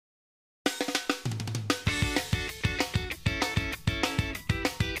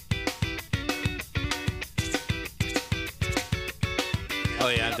Oh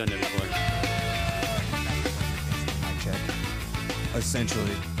yeah, I've done that before. Mic check.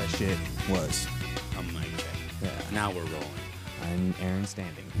 Essentially, that shit was. A mic check. Yeah. Now we're rolling. I'm Aaron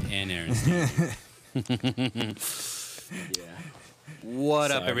Standing. And Aaron. Yeah.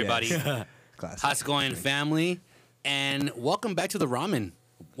 What up, Sorry, everybody? Classic. How's it going, family? And welcome back to the ramen.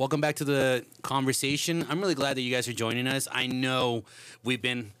 Welcome back to the conversation. I'm really glad that you guys are joining us. I know we've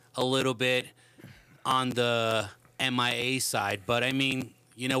been a little bit on the MIA side, but I mean,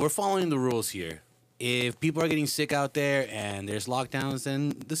 you know, we're following the rules here. If people are getting sick out there and there's lockdowns,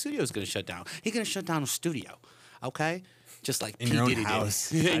 then the studio's going to shut down. He's going to shut down the studio, okay? Just like In P. your own Diddy house.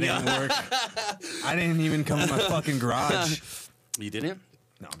 did. I didn't work. I didn't even come in my fucking garage. You didn't?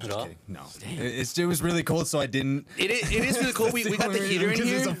 No, I'm At just all? kidding. No. Damn. It was really cold, so I didn't. It is really cool. We got the heater in Because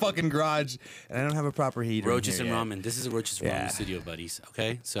here. it's a fucking garage, and I don't have a proper heater. Roaches in and here yet. Ramen. This is a Roaches and Yeah. Ramen studio, buddies.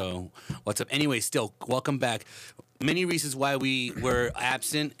 Okay, so what's up? Anyway, still welcome back. Many reasons why we were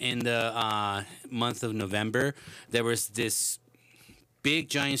absent in the month of November. There was this big,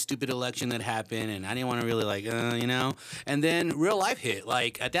 giant, stupid election that happened, and I didn't want to really you know. And then real life hit.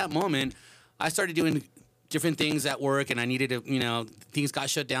 Like at that moment, I started doing different things at work, and I needed to, you know, things got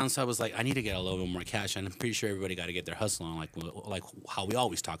shut down. So I was like, I need to get a little bit more cash, and I'm pretty sure everybody got to get their hustle on, like how we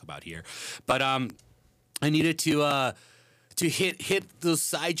always talk about here. But I needed to hit those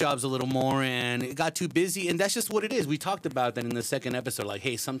side jobs a little more, and it got too busy, and that's just what it is. We talked about that in the second episode. Like,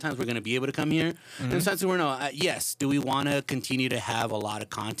 hey, sometimes we're gonna be able to come here, and sometimes we're not. Yes. Do we want to continue to have a lot of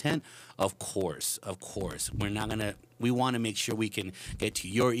content? Of course. We're not gonna. We want to make sure we can get to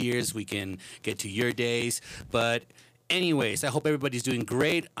your ears, we can get to your days. But anyways, I hope everybody's doing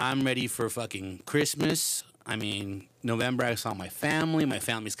great. I'm ready for fucking Christmas. I mean, November, I saw my family. My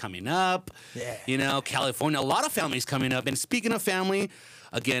family's coming up. Yeah. You know, California, a lot of families coming up. And speaking of family,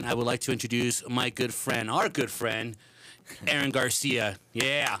 again, I would like to introduce my good friend, our good friend, Aaron Garcia.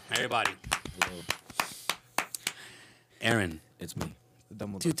 Yeah, everybody. Aaron. It's me. The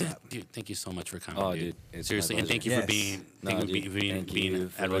Dumbledore Dude, clap. thank you so much for coming, Oh, dude. dude, it's Seriously, my and thank you pleasure. for being, Yes. thank you for being thank you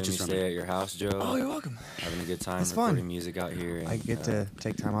for at letting me Roaches stay Ramen. at your house, Joe. Oh, you're welcome. Having a good time It's fun. recording music out here. And, I get to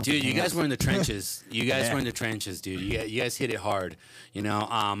take time off. Dude, to you hang guys out. were in the trenches. You guys Yeah. were in the trenches, dude. You guys hit it hard. You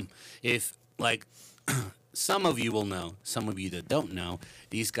know, if like some of you will know, some of you that don't know,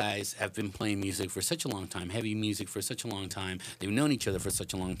 these guys have been playing music for such a long time, heavy music for such a long time. They've known each other for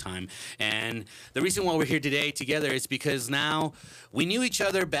such a long time. And the reason why we're here today together is because now we knew each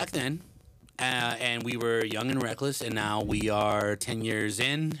other back then, and we were young and reckless, and now we are 10 years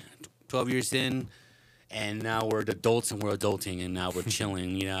in, 12 years in, and now we're adults and we're adulting, and now we're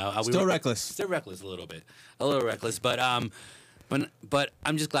chilling, you know. Still reckless. Still reckless a little reckless, but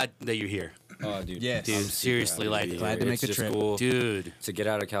I'm just glad that you're here, Oh, dude. Yes. dude. I'm super Seriously, happy like, be glad here. to make It's the just trip. cool dude. to get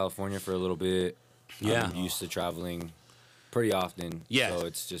out of California for a little bit. Yeah. I'm used to traveling pretty often. Yeah. So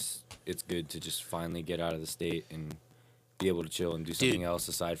it's good to just finally get out of the state and be able to chill and do Dude. something else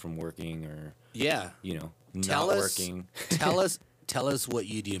aside from working or, Yeah. you know, Tell not us, working. tell us what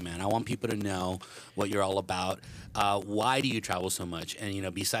you do, man. I want people to know what you're all about. Why do you travel so much? And you know,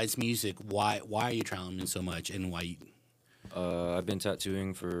 besides music, why are you traveling so much? And why? I've been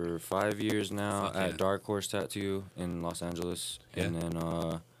tattooing for 5 years now Fuck at yeah. Dark Horse Tattoo in Los Angeles. Yeah. And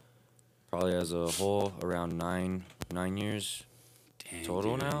then probably as a whole around nine years Dang,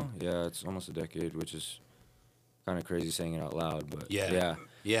 total dude. now. Yeah, it's almost a decade, which is kind of crazy saying it out loud, but Yeah.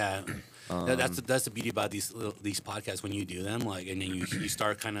 yeah. That's the beauty about these podcasts when you do them, like, and then you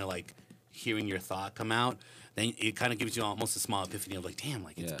start kind of like hearing your thought come out. Then it kind of gives you almost a small epiphany of like, damn,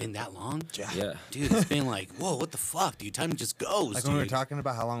 like it's Yeah. been that long, Yeah. dude. It's been like, whoa, what the fuck, dude? Time just goes, Like dude. when we were talking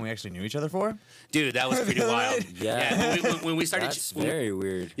about how long we actually knew each other for. Dude, that was pretty wild. Yeah. when we started, That's very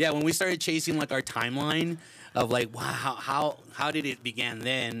weird. yeah, when we started chasing like our timeline of like, wow, how did it begin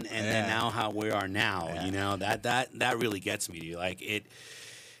then, and then Yeah. now how we are now, Yeah. you know, that really gets me, dude. Like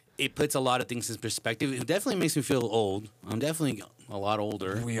it puts a lot of things in perspective. It definitely makes me feel old. I'm definitely a lot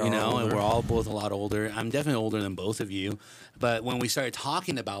older, We you are know, and older. we're all both a lot older. I'm definitely older than both of you. But when we started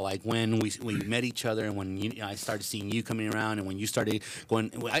talking about like when we met each other and when I started seeing you coming around and when you started going,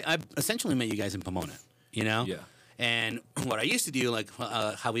 I essentially met you guys in Pomona, you know? Yeah. And what I used to do, like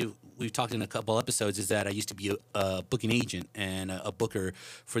how we've talked in a couple episodes, is that I used to be a booking agent and a booker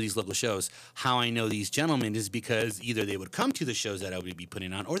for these local shows. How I know these gentlemen is because either they would come to the shows that I would be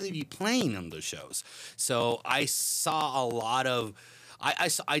putting on, or they'd be playing on those shows. So I saw a lot of.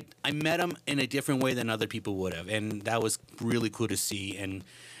 I met them in a different way than other people would have, and that was really cool to see.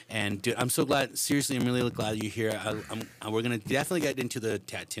 And dude, I'm so glad. Seriously, I'm really glad you're here. We're gonna definitely get into the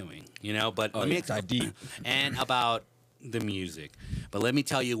tattooing, you know. But let me dive deep. and about the music. But let me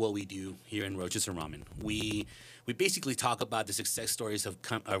tell you what we do here in Roaches and Ramen. we basically talk about the success stories of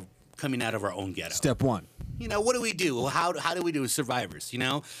coming out of our own ghetto. Step one. You know, what do we do? How do we do as survivors? You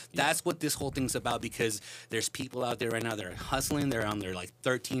know, that's what this whole thing's about, because there's people out there right now that are hustling. They're on their like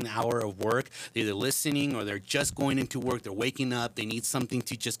 13-hour of work. They're either listening or they're just going into work. They're waking up. They need something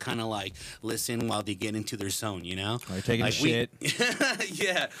to just kind of like listen while they get into their zone, you know? Or you're taking like a shit.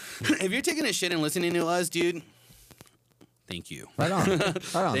 Yeah. If you're taking a shit and listening to us, dude, thank you. Right on.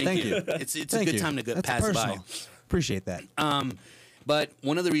 Right on. Thank you. It's a Thank good you. time to That's pass personal. by. Appreciate that. But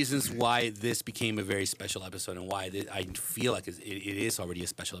one of the reasons why this became a very special episode and why I feel like it is already a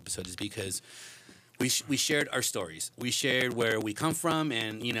special episode is because we shared our stories. We shared where we come from,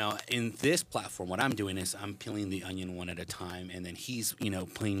 and you know, in this platform, what I'm doing is I'm peeling the onion one at a time, and then he's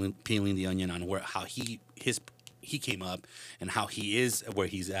peeling the onion on how he came up and how he is where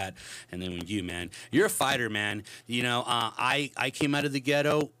he's at, and then when you're a fighter, man. You know, I came out of the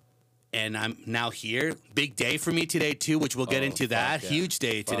ghetto. And I'm now here. Big day for me today, too, which we'll get into that. Yeah. Huge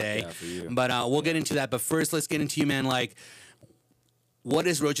day Fuck today. yeah, for you. But we'll get into that. But first, let's get into you, man. Like, what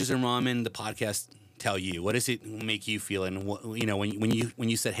does Roaches and Ramen, the podcast, tell you? What does it make you feel? And, you know, when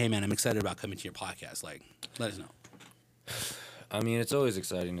you said, hey, man, I'm excited about coming to your podcast, like, let us know. I mean, it's always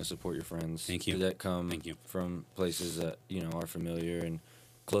exciting to support your friends. Thank you. That come Thank you. from places that, you know, are familiar and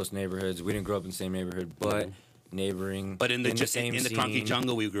close neighborhoods. We didn't grow up in the same neighborhood, but neighboring. But in the same in the concrete scene.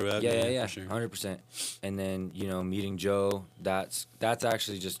 jungle we grew up. Yeah, for sure. 100%. And then, you know, meeting Joe, that's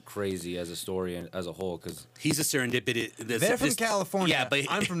actually just crazy as a story and as a whole, because He's a serendipity. They're from California. Yeah, but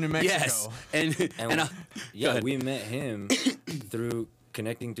I'm from New Mexico. Yes, and yeah, we met him through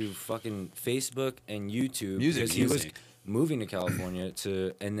connecting through fucking Facebook and YouTube. Music. Because he was moving to California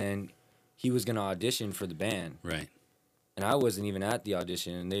and then he was gonna audition for the band. right. And I wasn't even at the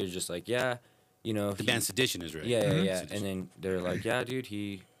audition, and they were just like, yeah, you know, The band Sedition is right. yeah, yeah, yeah. Sedition. And then they're like, yeah, dude,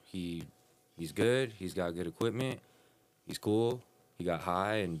 he's good. He's got good equipment. He's cool. He got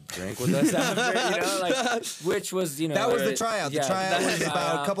high and drank with us after, you know, like, which was, you know. That was the tryout. Yeah, The tryout was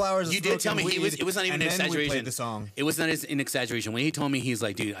about a couple hours of You did tell me smoking it was not even weed, an and then we exaggeration. played the song. It was not an exaggeration. When he told me, he's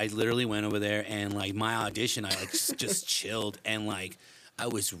like, dude, I literally went over there and like my audition, I like just chilled and like I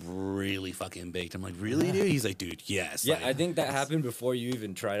was really fucking baked. I'm like, really, dude? He's like, dude, yes. Yeah, like, I think that happened before you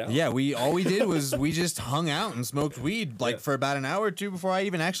even tried out. Yeah, all we did was we just hung out and smoked weed like for about an hour or two before I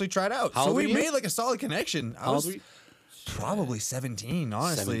even actually tried out. How So old we were you? made like a solid connection. I How old was were you? probably 17,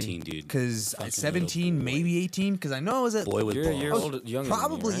 honestly. 17, dude. Because Fucking 17, little boy. maybe 18. Because I know I was at Boy with You're a year balls. older, younger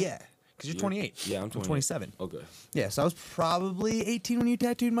probably than me, yeah. right? Because you're 28. Yeah, I'm 28. 27. Okay. Yeah, so I was probably 18 when you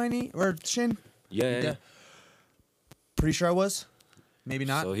tattooed my knee or shin. Yeah. Pretty sure I was. Maybe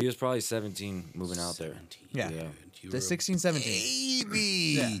not. So he was probably 17 moving out there. 17, Yeah. dude. You The were 16, 17. a baby.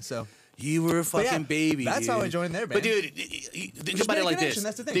 Yeah, so. You were a But fucking yeah, baby. that's how dude. I joined their But band. dude, think Just about made it a like connection,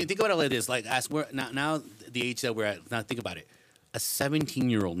 this. that's the thing. Think about it like this. Like, we're now the age that we're at. Now think about it. A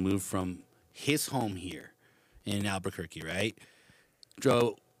 17-year-old moved from his home here in Albuquerque, right?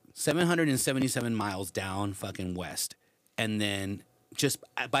 Drove 777 miles down fucking west, and then just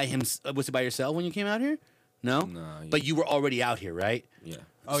by him. Was it by yourself when you came out here? No. No, But you were already out here, right? Yeah.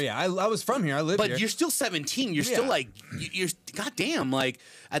 Oh, yeah. I was from here. I lived But here. you're still 17. You're still Yeah. like, you're goddamn. Like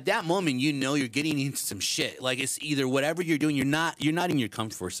at that moment, you know you're getting into some shit. Like it's either whatever you're doing, you're not in your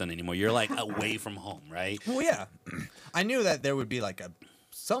comfort zone anymore. You're like away from home, right? Well, yeah. I knew that there would be like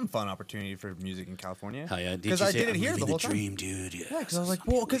some fun opportunity for music in California. Hell yeah! Did Because you I say, did it "I'm here the living whole time. dream, dude. Yeah, because I was like,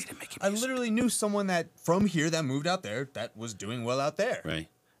 well, because I literally knew someone that from here that moved out there that was doing well out there. Right.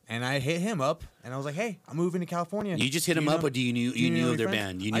 And I hit him up, and I was like, "Hey, I'm moving to California." You just hit Do him up, know- or do you knew do of any their friends?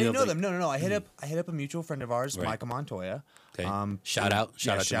 band? You I knew didn't of, know like- them. No. I hit up a mutual friend of ours, Right. Micah Montoya. Okay. Shout out to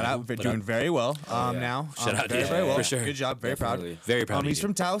shout out. Michael. Doing very well yeah. now. Shout out to very, you, very well. for sure. Good job. Very Definitely. proud. Very proud of He's you.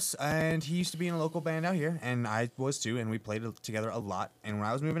 from Taos, and he used to be in a local band out here, and I was too, and we played together a lot. And when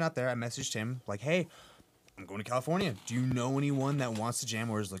I was moving out there, I messaged him like, "Hey, I'm going to California. Do you know anyone that wants to jam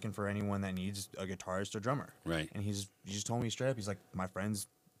or is looking for anyone that needs a guitarist or drummer?" Right. And he just told me straight up. He's like, "My friends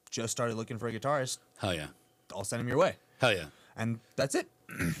just started looking for a guitarist. Hell yeah! I'll send him your way." Hell yeah! And that's it.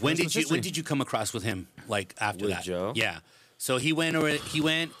 When That's did you come across with him? Like after With that? Joe? Yeah. So he went.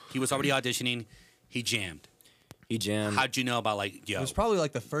 He was already auditioning. He jammed. He jammed. How'd you know about like yo? It was probably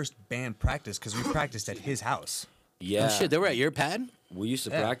like the first band practice because we practiced at his house. Yeah. Oh shit! They were at your pad. We used to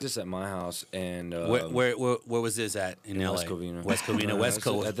Yeah. practice at my house, and Where was this at in LA? West Covina. West Covina, West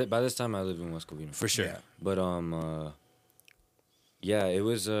So Coast. by this time, I lived in West Covina. For sure. Yeah. But yeah, it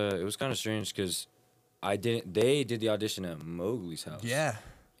was kind of strange because they did the audition at Mowgli's house. Yeah.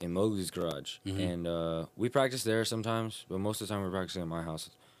 In Mowgli's garage, Mm-hmm. and we practiced there sometimes, but most of the time we were practicing at my house,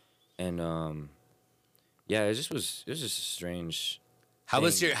 and yeah, it was just strange. How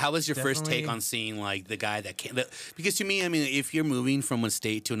was your first take Definitely. on seeing like the guy that came? Because to me, I mean, if you're moving from one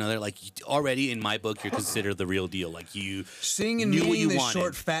state to another, like already in my book, you're considered the real deal. Like you Seeing and knew what meeting you this wanted.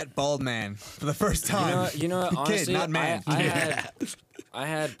 short, fat, bald man for the first time. You know, Kid, honestly, not man. I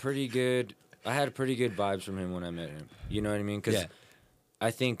had pretty good vibes from him when I met him. You know what I mean? Because Yeah.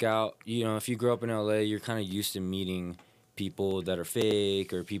 I think if you grow up in LA, you're kind of used to meeting people that are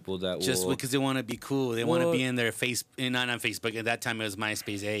fake or people that Just will. because they want to be cool, they want to Well- be in their face, not on Facebook. At that time, it was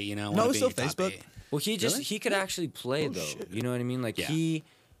MySpace 8. You know, No, wanna it's be in still your top Facebook. 8. Well, Really? he could actually play though. You know what I mean? Like Yeah. he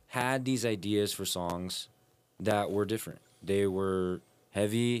had these ideas for songs that were different. They were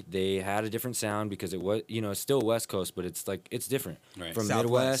heavy. They had a different sound because it was, it's still West Coast, but it's like it's different Right. from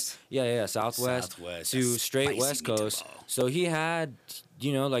Southwest. Midwest, Southwest Southwest, to that's straight spicy West Coast. meatball. So he had,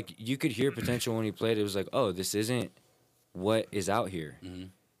 like you could hear potential when he played. It was like, oh, this isn't what is out here. Mm-hmm.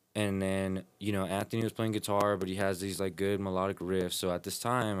 And then, Anthony was playing guitar, but he has these like good melodic riffs. So at this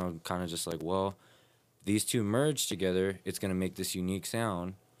time, I'm kind of just like, well, these two merged together, it's gonna make this unique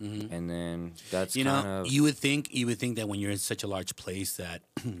sound. And then that's You kind know, of you would think that when you're in such a large place that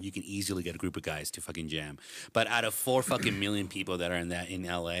you can easily get a group of guys to fucking jam. But out of 4 fucking million people that are in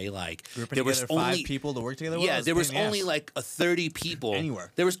LA, like Grouping there was together 5 only people to work together with? yeah, It's there a was pain in the only ass. like a 30 people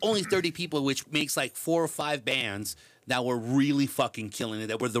Anywhere. There was only 30 people, which makes like 4 or 5 bands that were really fucking killing it,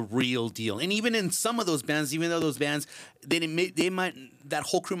 that were the real deal. And even in some of those bands, even though those bands that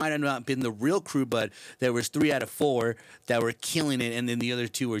whole crew might have not been the real crew, but there was 3 out of 4 that were killing it, and then the other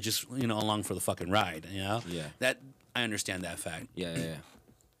 2 were just along for the fucking ride. Yeah. That I understand that fact. yeah. Yeah.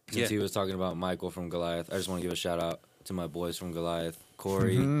 Since he was talking about Michael from Goliath, I just want to give a shout out to my boys from Goliath,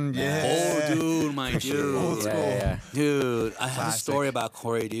 Corey. Yeah. Oh, dude, my dude. Old school. Yeah. Dude, I have a Classic. story about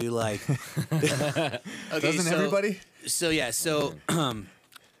Corey, dude. Like, okay, Doesn't everybody? So I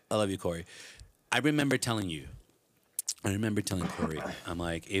love you, Corey. I remember telling Corey, I'm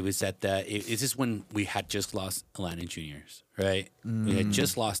like, it was at it's just when we had just lost Aladdin Juniors, right? We had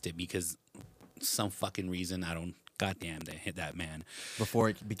just lost it because some fucking reason, goddamn, they hit that man. Before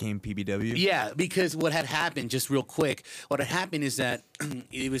it became PBW? Yeah, because what had happened, just real quick, what had happened is that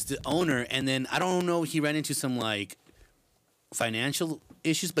it was the owner, and then I don't know, he ran into some like financial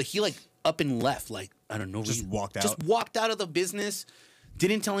issues, but he like up and left, like I don't know, Just walked out? just walked out of the business,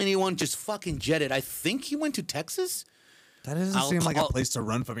 didn't tell anyone, just fucking jetted. I think he went to Texas. That doesn't I'll seem like a call- place to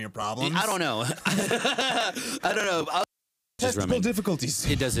run from your problems. I don't know. I don't know. Just Technical running. difficulties.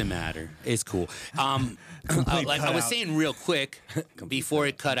 It doesn't matter. It's cool. Complete Like I was cutout. saying real quick before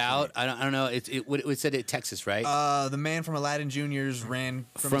it cut out. I don't know. It said it Texas, right? The man from Aladdin Juniors ran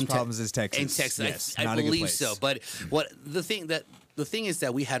from his Te- problems is Texas. In Texas, Yes, I not a good believe place. so. But the thing is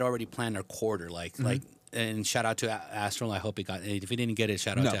that we had already planned our quarter, like. And shout out to Astral. I hope it got. If he didn't get it,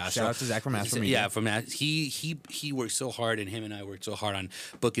 shout out No, to Astral. shout out to Zach from Astral Media. Yeah, from that. He worked so hard, and him and I worked so hard on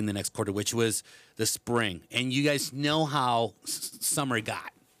booking the next quarter, which was the spring. And you guys know how summer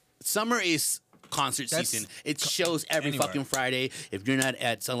got. Summer is concert That's season. It shows every anywhere. fucking Friday. If you're not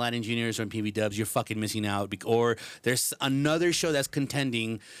at Aladdin Juniors or in PB Dubs, you're fucking missing out. Or there's another show that's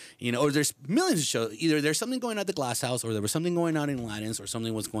contending, or there's millions of shows. Either there's something going on at the Glass House, or there was something going on in Aladdin's, or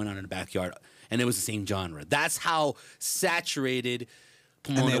something was going on in the backyard, and it was the same genre. That's how saturated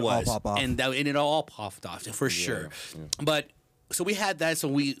Pomona they'd all was, pop off. and it all popped off for sure. But so we had that.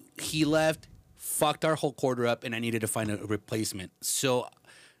 So he left, fucked our whole quarter up, and I needed to find a replacement. So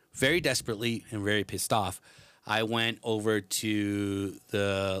very desperately and very pissed off, I went over to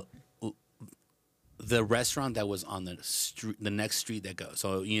the restaurant that was on the street, the next street that goes.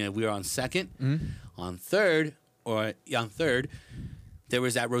 So we were on 2nd, on 3rd, there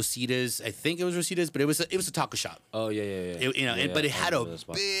was that Rosita's. I think it was Rosita's, but it was a taco shop. Oh yeah. It, but it I had a remember that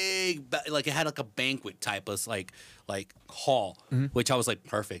spot. big, like it had like a banquet type of like hall, which I was like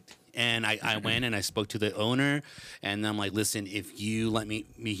perfect. And I went and I spoke to the owner, and I'm like, listen, if you let me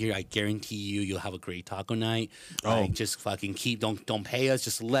here, I guarantee you'll have a great taco night. Like, just fucking don't pay us,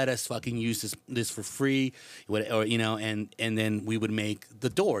 just let us fucking use this for free, or and then we would make the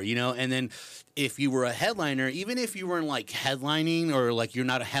door, and then if you were a headliner, even if you weren't like headlining or like you're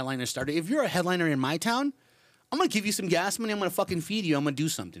not a headliner starter, if you're a headliner in my town, I'm gonna give you some gas money. I'm gonna fucking feed you. I'm gonna do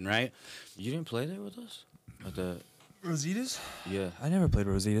something, right? You didn't play there with us? At the Rosita's? yeah, I never played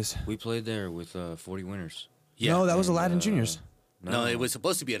Rosita's. we played there with 40 Winners. Yeah. No, that was Aladdin Juniors. No, it was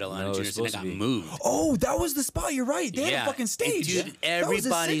supposed to be at Atlanta No, it was Juniors, and it supposed got to be. moved. Oh, that was the spot. You're right. They had Yeah. a fucking stage. Dude, That was a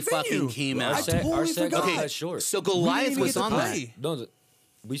everybody sick fucking venue. came I out. totally set forgot. got Okay, cut short. so We didn't Goliath even was get to on play. that. No,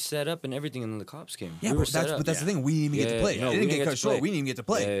 we set up and everything, and then the cops came. Yeah, we were but set that's, up. but that's the Yeah. thing. We didn't even get to Yeah, play. no, It we didn't didn't get get cut to short. play. We didn't even get to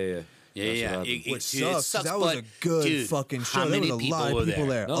play. Yeah. Yeah, That's yeah. what happened. Which Dude, it sucks, 'cause that but, was a good dude, fucking how show. There many was a people lot were of people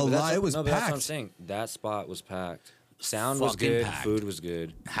there. No, a but lot. It was no, but that's what I'm packed. saying. That spot was packed. Sound was fucking good. packed. Food was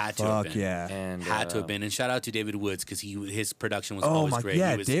good. Had to have Fuck been. yeah. And Had to have been. And shout out to David Woods because his production was Oh always my great.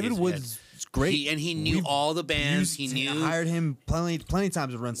 yeah, He was, David his- Woods is great. He knew We've all the bands. He knew. hired him plenty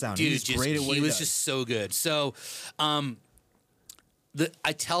times to run sound. Dude, He's great at what he was does. just so good. So,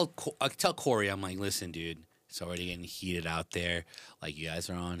 I tell Corey, I'm like, listen, dude, it's already getting heated out there. Like, you guys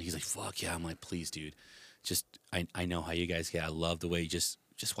are on. He's like, fuck yeah. I'm like, please, dude, just I know how you guys get. I love the way you just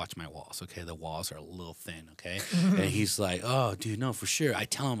watch my walls, okay? The walls are a little thin, okay? And he's like, oh, dude, no, for sure. I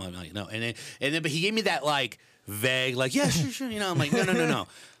tell him, I'm like, no. And then, but he gave me that like vague, like, yeah, sure. You know, I'm like, no.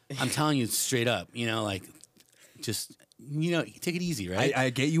 I'm telling you straight up, you know, like, just, you know, take it easy, right? I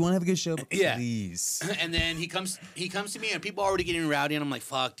get you want to have a good show, but Yeah. please. And then he comes to me, and people are already getting rowdy, and I'm like,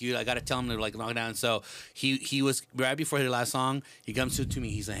 fuck, dude, I gotta tell him to like knock it down. So he was right before the last song. He comes to me,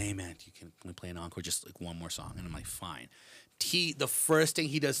 he's like, hey man, can we play an encore, just like one more song? And I'm like, fine. The first thing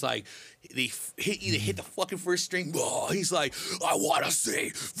he does, like, they hit the fucking first string. Oh, he's like, I want to see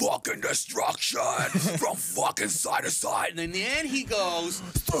fucking destruction from fucking side to side. And then in the end, he goes,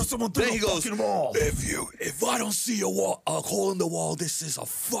 Throw someone through then he the goes, fucking wall. if I don't see a hole in the wall, this is a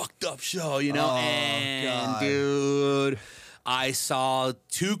fucked up show, you know? Oh, and God. dude, I saw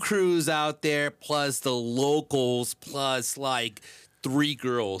 2 crews out there, plus the locals, plus like 3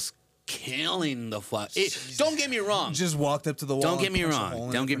 girls killing the fuck. Don't get me wrong. Just walked up to the wall. Don't get and me punched a wrong. hole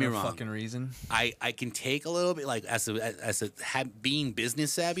in Don't it get for me no wrong. Fucking reason. I can take a little bit, like, being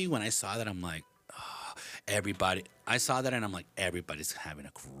business savvy. When I saw that, I'm like, oh, everybody. I saw that and I'm like, everybody's having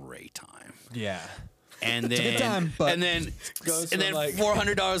a great time. Yeah. And then, a good time, but and then, goes and then from, like-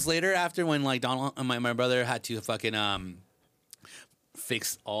 $400 later, after when like Donald, my brother had to fucking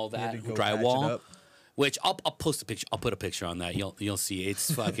fix all had that to go patch it drywall. up. Which I'll post a picture. I'll put a picture on that. You'll see. It's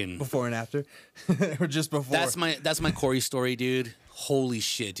fucking. Before and after, or just before. That's my Corey story, dude. Holy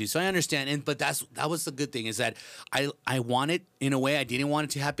shit, dude. So I understand, but that was the good thing, is that I wanted, in a way, I didn't want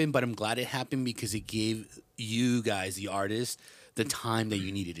it to happen, but I'm glad it happened because it gave you guys, the artists, the time that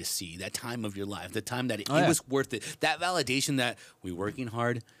you needed to see, that time of your life, the time that it was worth it, that validation that we're working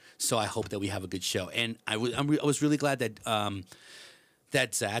hard. So I hope that we have a good show, and I was really glad that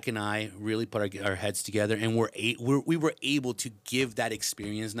that Zach and I really put our heads together, and we were able to give that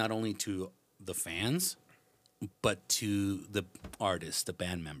experience not only to the fans, but to the artists, the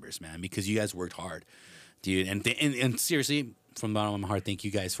band members, man, because you guys worked hard, dude. And seriously, from the bottom of my heart, thank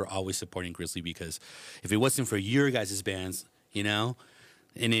you guys for always supporting Grizzly, because if it wasn't for your guys' bands, you know,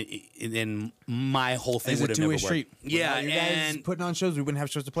 and then my whole thing It's would a have never two-way worked. street. Yeah, Without you guys and putting on shows, we wouldn't have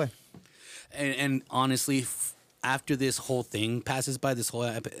shows to play. and honestly, after this whole thing passes by, this whole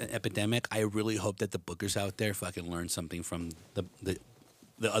epidemic, I really hope that the bookers out there fucking learn something from the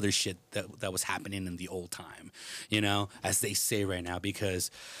other shit that was happening in the old time, you know, as they say right now, because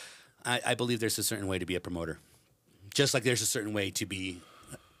I believe there's a certain way to be a promoter, just like there's a certain way to be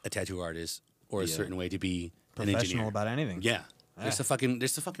a tattoo artist, or a certain way to be an engineer. Professional about anything. Yeah. There's a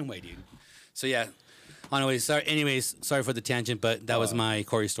fucking way, dude. So yeah. Anyways, sorry for the tangent, but that was my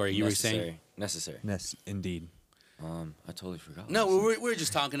Corey story. You were saying? Necessary. Yes, indeed. I totally forgot. No, we were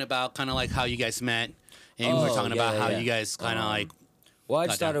just talking about kind of like how you guys met, and we were talking about how you guys kind of like. Well, I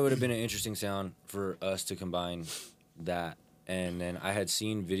just got thought down. it would have been an interesting sound for us to combine that. And then I had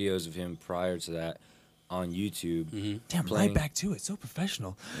seen videos of him prior to that on YouTube. Mm-hmm. Damn, playing, right back to it. So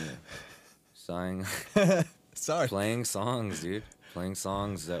professional. Sang, Sorry. playing songs, dude. Playing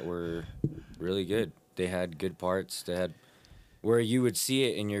songs that were really good. They had good parts. They had where you would see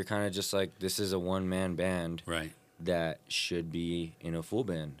it and you're kind of just like, this is a one-man band Right. that should be in a full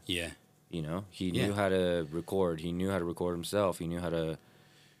band. Yeah. You know, he Yeah. knew how to record. He knew how to record himself. He knew how to,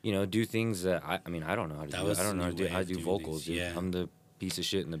 you know, do things that I mean, I don't know how to That do. was I don't know how the to new do. way I of do doing vocals, things, dude. yeah. I'm the piece of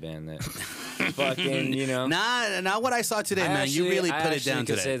shit in the band that fucking, you know. Not what I saw today, man. You really put it down I could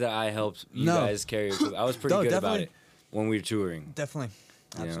today. say that I helped you No. guys carry it. I was pretty No, good about definitely. it when we were touring. Definitely.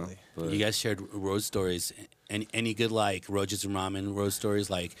 You know? Absolutely. But You guys shared road stories. Any good like Roaches and Ramen road stories?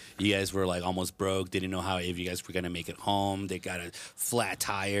 Like you guys were like almost broke, didn't know how if you guys were gonna make it home. They got a flat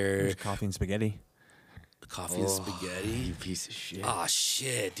tire, There's coffee and spaghetti. coffee and spaghetti. you piece of shit. Oh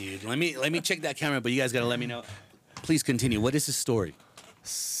shit, dude. Let me check that camera, but you guys gotta let me know. Please continue. What is the story?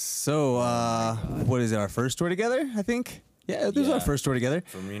 So, what is it? Our first tour together, I think? Yeah, this is Yeah. our first tour together.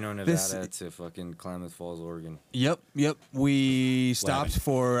 From Reno, This- Nevada to fucking Klamath Falls, Oregon. Yep. We stopped happened?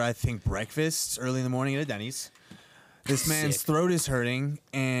 for, I think, breakfast early in the morning at a Denny's. This man's Sick. throat is hurting,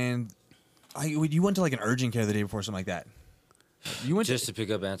 and you went to like an urgent care the day before, something like that. You went Just to pick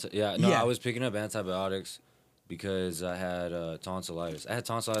up Yeah. I was picking up antibiotics because I had tonsillitis. I had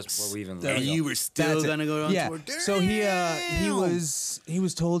tonsillitis before we even There And we left. go. you were still That's it. gonna go on yeah. tour. So he Damn!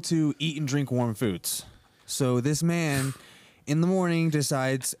 was told to eat and drink warm foods. So this man in the morning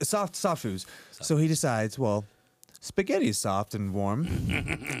decides soft foods. So he decides, well, spaghetti is soft and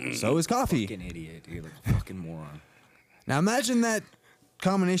warm. So is coffee. Fucking idiot, dude. Like a fucking moron. Now imagine that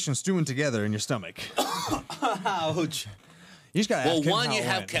combination stewing together in your stomach. Ouch. You just gotta Well, ask him one how you it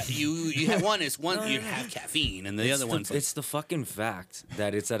have went. you have one is one you have caffeine, and the other one's like, It's the fucking fact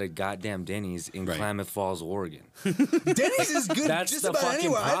that it's at a goddamn Denny's in Right. Klamath Falls, Oregon. Denny's is good That's just the about fucking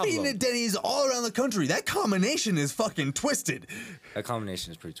anywhere. I've problem. eaten at Denny's all around the country. That combination is fucking twisted. That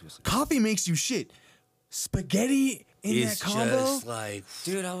combination is pretty twisted. Coffee makes you shit. Spaghetti in it's that combo? just like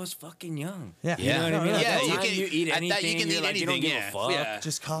Dude, I was fucking young. Yeah. yeah, You know what I mean? At yeah. that You time, can you eat at that, anything, you can you're eat like, you don't anything. give a Yeah, fuck. yeah.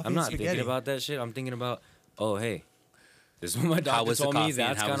 Just coffee I'm and not spaghetti. thinking about that shit. I'm thinking about, oh, hey, this is what my How doctor was the told coffee me. and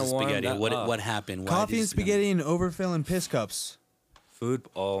That's how kind was of the warm. spaghetti? That, What happened? Why Coffee did and this- spaghetti and overfilling piss cups Food.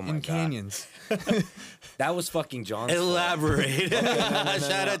 Oh, my in God. canyons. That was fucking John's fault. Elaborate. No,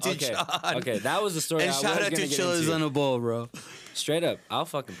 Shout out to okay. John. Okay, that was the story And I was shout going out to to get Chillers into. on a Bowl, bro. Straight up, I'll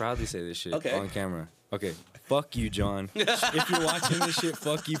fucking proudly say this shit Okay. on camera. Okay, fuck you, John. If you're watching this shit,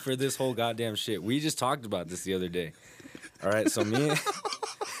 fuck you for this whole goddamn shit. We just talked about this the other day. All right, so me,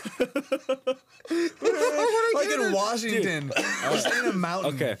 Like in Washington. Just in a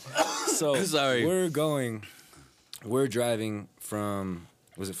mountain. okay, so Sorry. we're driving from,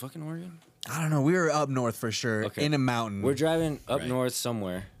 was it fucking Oregon? I don't know. We were up north for sure. Okay. In a mountain. We're driving up Right. north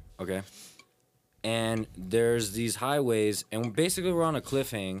somewhere, okay? And there's these highways, and basically we're on a cliff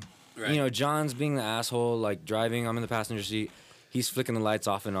hang. Right. You know, John's being the asshole, like driving. I'm in the passenger seat. He's flicking the lights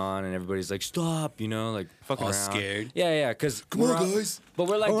off and on, and everybody's like, "Stop!" You know, like fucking All around. scared. Yeah, because Come on, guys. But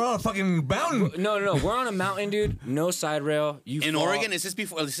we're like, Oh, we're on a fucking mountain. no, we're on a mountain, dude. No side rail. You In fall- Oregon, is this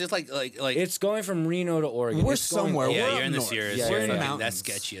before? Is this like It's going from Reno to Oregon. We're It's going- somewhere. yeah, we're you're up in the north. Sierras. Yeah, You're we're in the fucking- mountains. that's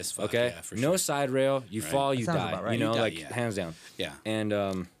sketchy as fuck. Okay, Yeah, for no sure. side rail. You Right. fall, you That sounds die. about right. You know, You die, like yeah. hands down. Yeah.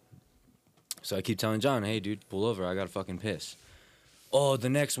 And so I keep telling John, "Hey, dude, pull over. I got to fucking piss." Oh, the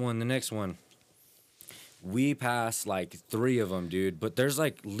next one. We pass like 3 of them, dude. But there's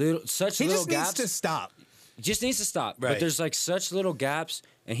like such He little just needs gaps. to stop. Just needs to stop. Right. But there's like such little gaps,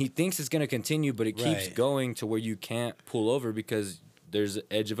 and he thinks it's gonna continue, but it keeps Right. going to where you can't pull over because there's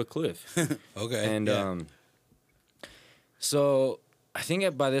the edge of a cliff. Okay. And yeah. so I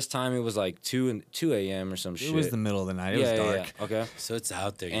think by this time it was like 2 a.m. or some shit. It was the middle of the night. It yeah, was yeah, dark. yeah. Okay. So it's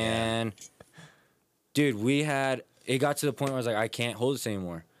out there. Yeah. And dude, it got to the point where I was like, I can't hold this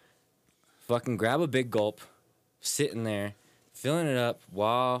anymore. Fucking grab a big gulp, sitting there, filling it up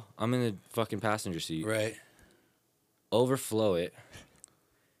while I'm in the fucking passenger seat. Right. Overflow it.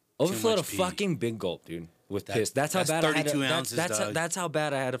 Overflow a much pee. fucking big gulp, dude. With That- piss. That's how that's bad I had 32 to, ounces, that's dog. how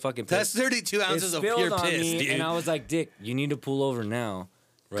bad I had to fucking piss. That's 32 ounces it of spilled pure on piss, me, dude. and I was like, Dick, you need to pull over now.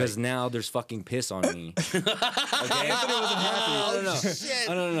 Because Right. now there's fucking piss on me. Okay? Anthony wasn't happy. No. shit.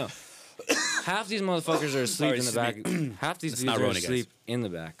 No. Half these motherfuckers are asleep Sorry, in the back. Half these Let's dudes not are ruin it, guys. asleep in the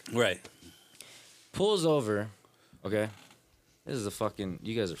back. Right. Pulls over. Okay? This is a fucking...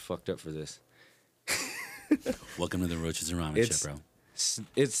 You guys are fucked up for this. Welcome to the Roaches and Ramen It's- Show, bro.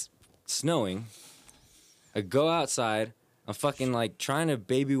 It's snowing. I go outside. I'm fucking like trying to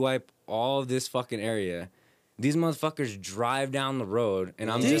baby wipe all of this fucking area. These motherfuckers drive down the road,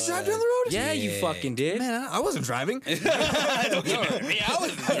 and I'm Did he just... drive down the road? Yeah, you Yeah. fucking did. Man, I wasn't driving. I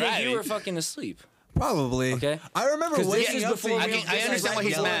was I think you were fucking asleep. Probably. Okay. I remember 'Cause this waking is up before to we- I, you can, I guys understand why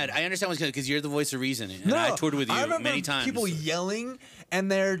he's yelling. mad. I understand why because you're the voice of reason, and No, I toured with you I remember many times. people yelling and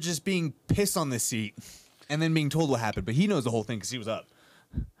they're just being pissed on the seat, and then being told what happened. But he knows the whole thing because he was up.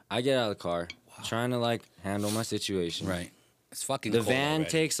 I get out of the car, trying to like handle my situation. Right. It's fucking The cold van already.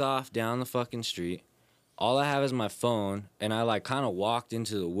 takes off down the fucking street. All I have is my phone, and I like kind of walked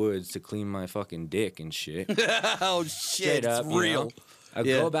into the woods to clean my fucking dick and shit. Oh shit! Straight up, it's you real. know? I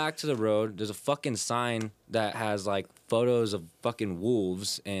Yeah. go back to the road. There's a fucking sign that has like photos of fucking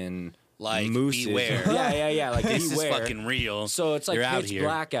wolves and Like, mooses. beware. Yeah. Like This beware. is fucking real. So it's like You're out pitch here.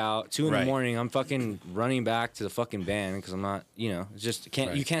 black out, 2 in the Right. morning. I'm fucking running back to the fucking van because I'm not, it's just you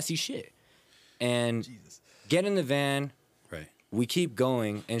Right. can't see shit. And get in the van. Right. We keep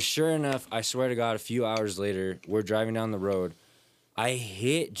going, and sure enough, I swear to God, a few hours later, we're driving down the road. I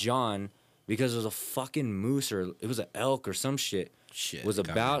hit John because it was a fucking moose or it was an elk or some shit. Shit, Was got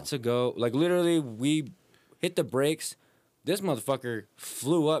about real. to go. Like literally, we hit the brakes. This motherfucker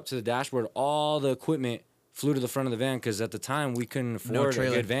flew up to the dashboard. All the equipment flew to the front of the van because at the time we couldn't afford a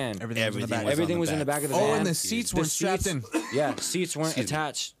good van. Everything was in the back. Everything was in the back of the Oh, van. and the seats weren't strapped in. Yeah, seats weren't Excuse me.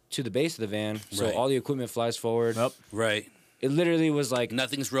 attached to the base of the van, so Right. all the equipment flies forward. Yep. Right. It literally was like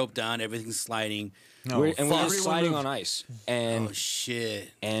Nothing's roped down. Everything's sliding. No, we're fuck. just Everyone sliding moved. on ice. And Oh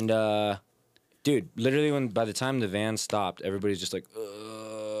shit! dude, literally by the time the van stopped, everybody's just like,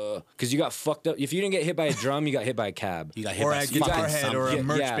 Because you got fucked up. If you didn't get hit by a drum, you got hit by a cab. You got hit Or by a fucking guitar head something. or a yeah,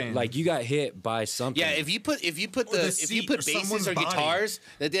 merch yeah, bin. like you got hit by something. Yeah, if you put Or the seat or basses someone's or body. guitars,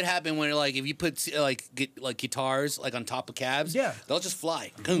 that did happen when like if you put like guitars like on top of cabs, Yeah. they'll just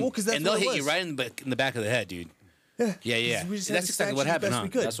fly. Well, 'cause that's and they'll what it hit you was. right in the back of the head, dude. Yeah. We just had That's to exactly what snatch it happened. the best Huh? we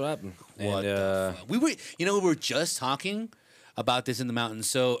could. That's what happened. What And, the fuck? We were just talking about this in the mountains.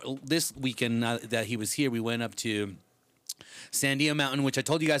 So this weekend that he was here, we went up to Sandia Mountain, which I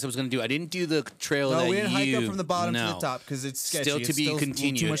told you guys I was going to do. I didn't do the trail No, that we didn't hike up you- from the bottom to no. the top because it's sketchy. Still to It's be too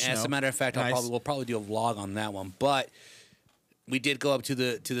continued. much As a snow. matter of fact, Nice. we'll probably do a vlog on that one. But we did go up to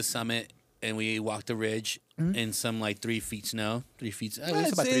the summit and we walked the ridge in some like 3 feet snow. 3 feet. It's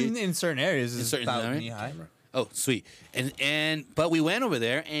It's about 3. in certain areas. It's certain about area? knee high. Oh, sweet. But we went over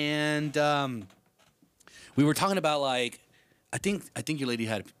there and we were talking about like I think your lady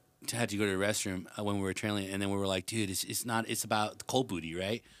had to go to the restroom when we were trailing, and then we were like, dude, it's about cold booty,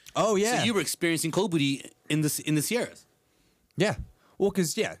 right? Oh yeah. So you were experiencing cold booty in the Sierras. Yeah. Well,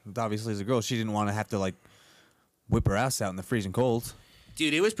 because obviously as a girl, she didn't want to have to like whip her ass out in the freezing cold.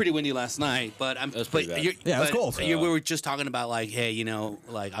 Dude, it was pretty windy last night, but was pretty bad. Yeah, it was cold. We were just talking about like, hey,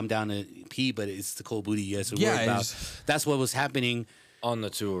 like I'm down to pee, but it's the cold booty. Yes, Yeah, worried about. it's- That's what was happening. on the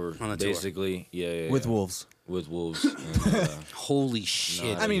tour, On the tour. basically. Yeah. With yeah. wolves. With wolves. And, Holy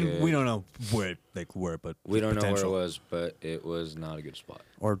shit! Nah, I mean, Yeah. we don't know where they were, but we don't know where it potential. was, but it was not a good spot.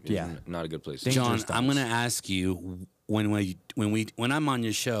 Or It was not a good place. Dangerous John, times. I'm gonna ask you when I'm on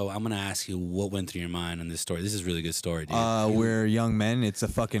your show, I'm gonna ask you what went through your mind on this story. This is a really good story, dude. We're young men. It's a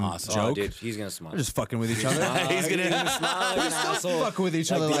fucking Awesome. Oh, joke. dude, he's gonna smile. We're just fucking with each other. He's gonna- smile like an asshole. fucking with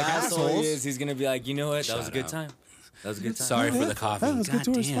each other the like asshole assholes. he is, he's gonna be like, you know what? That was a Shut good up. time. That was a good time. Sorry for yeah. the coffee. That was a good God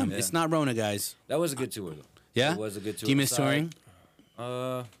tour. It's damn, fun. it's not Rona, guys. That was a good tour, though. Yeah, It was a good tour. Do you miss Aside-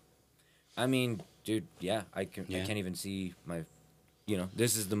 touring? I mean, dude, yeah, I Yeah. can't even see my,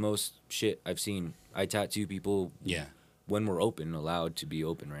 this is the most shit I've seen. I tattoo people Yeah, when we're allowed to be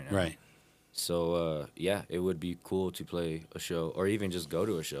open right now. right. So, yeah, it would be cool to play a show or even just go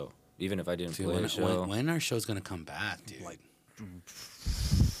to a show, even if I didn't Dude, play a show. when our show's gonna come back, dude?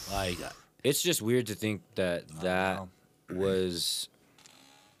 Like, It's just weird to think that know. was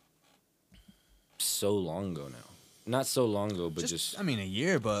so long ago now. Not so long ago, but just I mean, a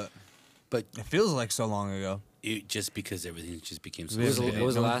year, but but it feels like so long ago. just because everything just became so. Yeah, What was, yeah, what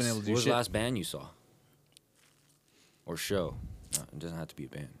was the no one's last? been able to do What was the shit. last band you saw? Or show? No, it doesn't have to be a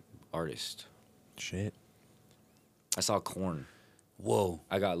band. Artist. Shit. I saw Korn. Whoa!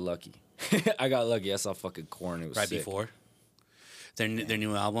 I got lucky. I saw fucking Korn. It was Right sick. before their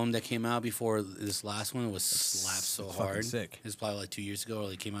new album that came out before this last one was slapped so fucking hard. sick. It's probably like 2 years ago,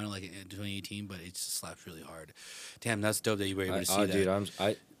 or it came out like in 2018, but it just slaps really hard. Damn, that's dope that you were able to see that.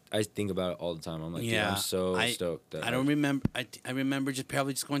 Dude, I think about it all the time. I'm like, dude, I'm so stoked. That I don't remember. I remember just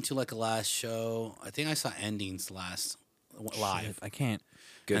probably just going to like a last show. I think I saw Endings last live. Shit, I can't.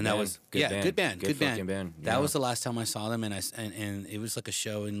 Good and band. that was good band. good band, good fucking band. Yeah. That was the last time I saw them, and and it was like a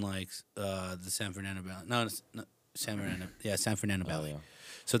show in like the San Fernando Valley. No, San Fernando. Yeah, San Fernando Valley. yeah.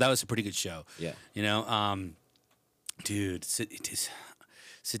 So that was a pretty good show. Yeah. Dude, it is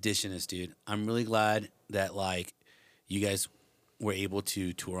Seditionist, dude. I'm really glad that like you guys were able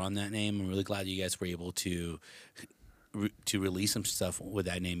to tour on that name. I'm really glad you guys were able to release some stuff with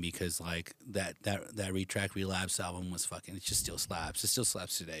that name, because like that Retract Relapse album was fucking, it just still slaps. It still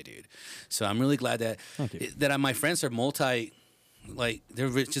slaps today, dude. So I'm really glad that my friends are they're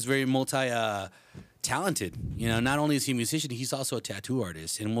just very talented. Not only is he a musician, he's also a tattoo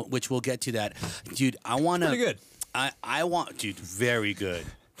artist, and which we'll get to that, dude. I want to Pretty good. I want, dude, very good,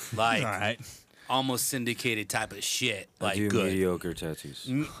 like All right. almost syndicated type of shit, I like do good. mediocre tattoos.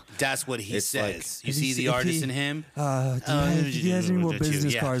 That's what he It's says. like- You see the artist in him. Do you guys need more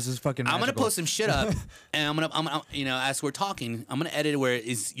business cards? It's fucking. I'm gonna magical. post some shit up, and I'm gonna, as we're talking, I'm gonna edit it where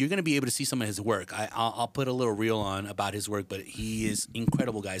you're gonna be able to see some of his work. I'll put a little reel on about his work, but he is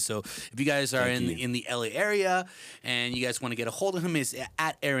incredible, guys. So if you guys are Thank you. in the LA area and you guys want to get a hold of him, is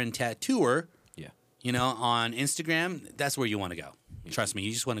at Aaron Tattooer. Yeah. On Instagram, that's where you want to go. Trust me,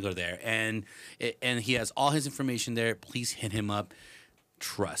 you just want to go there, and he has all his information there. Please hit him up.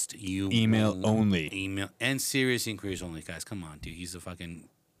 Trust you. Email only. Email and serious inquiries only, guys. Come on, dude. He's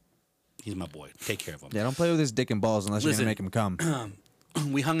my boy. Take care of him. Yeah, don't play with his dick and balls unless Listen. you're gonna make him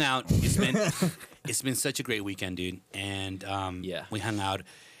come. We hung out. It's been such a great weekend, dude. And Yeah. we hung out,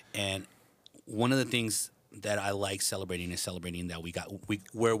 and one of the things that I like celebrating is celebrating that we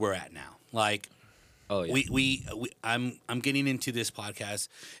where we're at now. Like. Oh yeah. I'm getting into this podcast,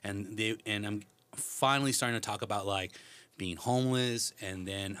 and I'm finally starting to talk about like being homeless, and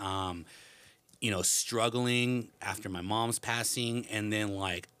then struggling after my mom's passing, and then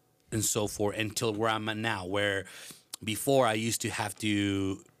like and so forth until where I'm at now, where before I used to have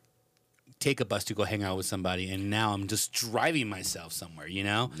to take a bus to go hang out with somebody, and now I'm just driving myself somewhere, you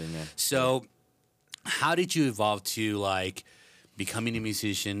know? Yeah. So how did you evolve to like becoming a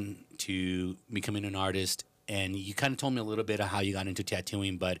musician, to becoming an artist? And you kind of told me a little bit of how you got into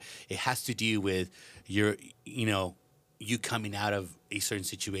tattooing, but it has to do with your, you know, you coming out of a certain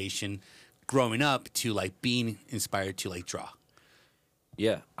situation, growing up to like being inspired to like draw.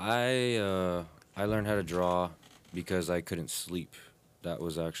 Yeah, I learned how to draw because I couldn't sleep. That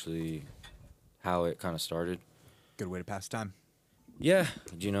was actually how it kind of started. Good way to pass time. Yeah,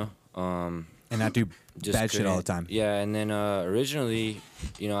 you know, And not do just bad shit all the couldn't- time. Yeah, and then originally,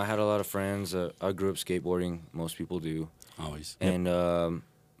 you know, I had a lot of friends. I grew up skateboarding. Most people do, Always. and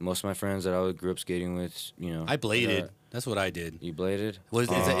most of my friends that I grew up skating with, you know, I bladed. That's what I did. You bladed? Is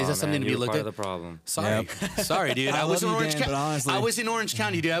that something to be you were looked part at? of the problem. Sorry, sorry, dude. I was in love you, Orange Dan, but County. honestly- I was in Orange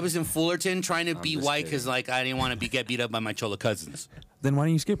County, dude. I was in Fullerton trying to be just white because kidding. like I didn't want to get beat up by my cholo cousins. Then why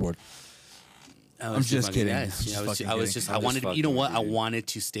don't you skateboard? I'm just fucking- kidding. yes. Just I was fucking I was kidding. just I'm I just wanted to, you know fucking what? with I you, dude. wanted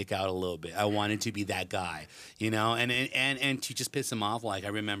to stick out a little bit. I wanted to be that guy, you know, and to just piss him off. Like I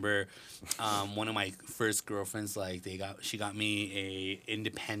remember one of my first girlfriends, like she got me a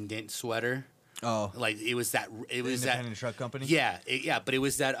independent sweater. Oh, Like it was that independent truck company. Yeah, but it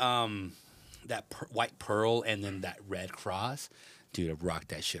was that white pearl and then that red cross. Dude, I rocked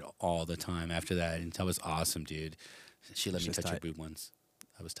that shit all the time after that, and that was awesome, dude. She let me Shit's touch her tight. boob once.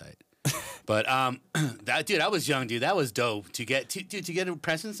 That was tight. But that dude, I was young, dude. That was dope to get to get her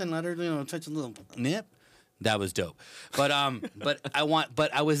presents and let her, you know, touch a little nip. That was dope. But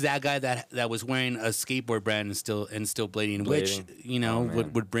I was that guy that was wearing a skateboard brand and still blading, which Blading. you know Oh,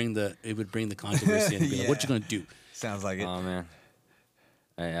 man. would bring the controversy and be like, what you Yeah. gonna do? Sounds like it. Oh man,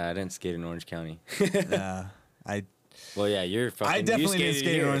 I didn't skate in Orange County. I Well, yeah, you're fucking. you definitely didn't skated skate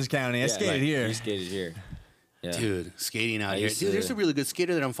in here. Orange County. I skated here. You skated here. Yeah. Dude, skating out I here. used Dude, there's to- a really good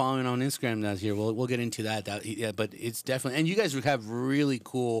skater that I'm following on Instagram that's here. We'll get into that. Yeah, but it's definitely, and you guys have really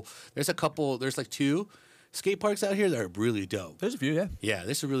cool. There's like 2 skate parks out here that are really dope. There's a few, yeah. Yeah,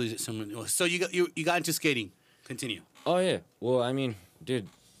 there's a really some. So you got into skating. Continue. Oh yeah. Well, I mean, dude,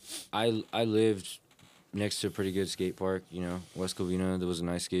 I lived next to a pretty good skate park. You know, West Covina. There was a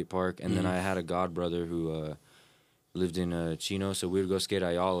nice skate park, and then I had a god brother who lived in Chino, so we would go skate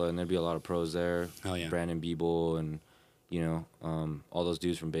Ayala, and there'd be a lot of pros there. Hell yeah. Brandon Beeble and you know all those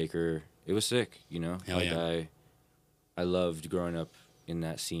dudes from Baker. It was sick. You know, Hell yeah. I loved growing up in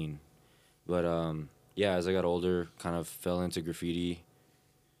that scene, but yeah, as I got older, kind of fell into graffiti.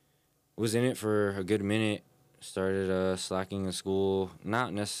 Was in it for a good minute. Started slacking in school,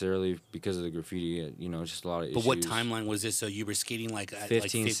 not necessarily because of the graffiti, you know, just a lot of But issues. what timeline was this? So you were skating like at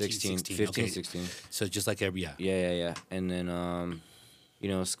 15, like 16, 15, okay. 16. So just like every yeah. Yeah. And then, you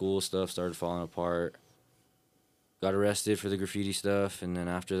know, school stuff started falling apart. Got arrested for the graffiti stuff. And then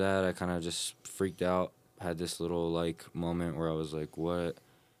after that, I kind of just freaked out. Had this little, like, moment where I was like, what?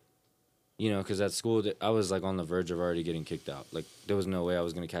 You know, because at school, I was, like, on the verge of already getting kicked out. Like, there was no way I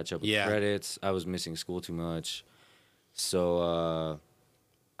was going to catch up with Yeah. credits. I was missing school too much. So,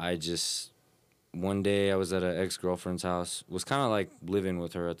 I just... One day I was at an ex-girlfriend's house. Was kind of like living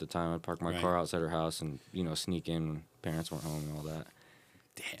with her at the time. I'd park my Right. car outside her house and, you know, sneak in when parents weren't home and all that.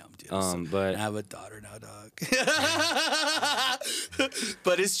 Damn, dude. But I have a daughter now, dog.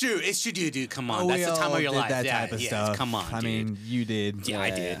 But it's true. It's true, dude. Come on. Oh, That's we the time all of your did life. that yeah, type of yeah. stuff. Come on, I dude. mean, you did. Yeah, I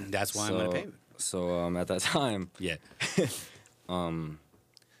did. That's why I'm gonna pay. So at that time, Yeah.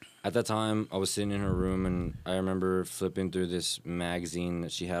 At that time, I was sitting in her room, and I remember flipping through this magazine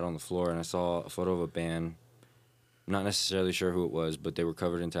that she had on the floor, and I saw a photo of a band. I'm not necessarily sure who it was, but they were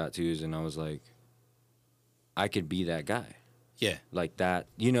covered in tattoos, and I was like, I could be that guy. Yeah. Like that.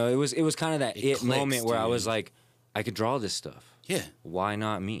 You know, it was kind of that It it clicks, moment where I dude. was like, I could draw this stuff. Yeah. Why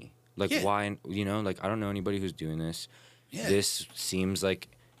not me? Like, Yeah. why, you know, like, I don't know anybody who's doing this. Yeah. This seems like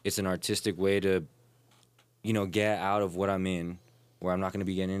it's an artistic way to, you know, get out of what I'm in, where I'm not going to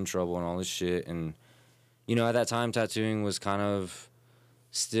be getting in trouble and all this shit. And, you know, at that time, tattooing was kind of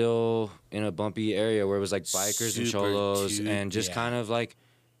still in a bumpy area where it was like bikers and Super cholos and just yeah. kind of like,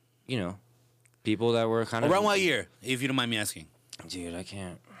 you know, people that were kind of. Around what year, if you don't mind me asking? Dude, I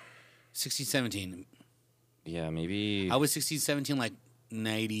can't. 16, 17. Yeah, maybe. I was 16, 17, like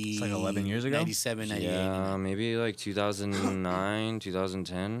 90. It's like 11 years ago? 97, 98. Yeah, maybe like 2009,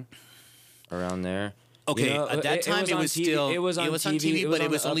 2010, around there. Okay, You know, at that time it on was TV, still- it was on TV, but it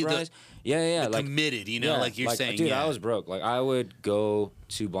on was the only the- Uprise. Yeah, The like committed, you know, yeah, like you're saying. dude, yeah. I was broke. Like I would go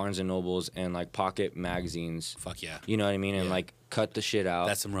to Barnes and Nobles and like pocket magazines. Fuck yeah. You know what I mean? And Yeah. like cut the shit out.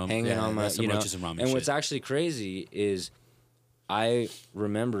 That's some rum- hanging yeah, on my, that's some you know. roaches and ramen And what's shit. actually crazy is, I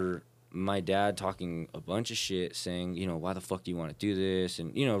remember my dad talking a bunch of shit, saying, you know, why the fuck do you want to do this?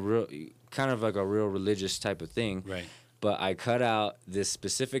 And, you know, real, kind of like a real religious type of thing. Right. But I cut out this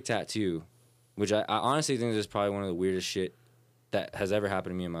specific tattoo, which I honestly think is probably one of the weirdest shit that has ever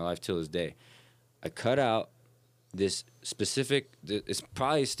happened to me in my life till this day. I cut out this specific, it's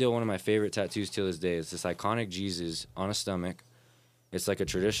probably still one of my favorite tattoos till this day. It's this iconic Jesus on a stomach. It's like a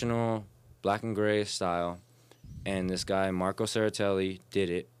traditional black and gray style. And this guy, Marco Ceratelli, did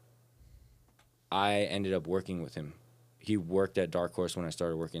it. I ended up working with him. He worked at Dark Horse when I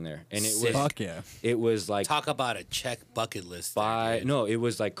started working there. And it was, Fuck yeah. it was like, Talk about a check bucket list. by, there, dude. no, it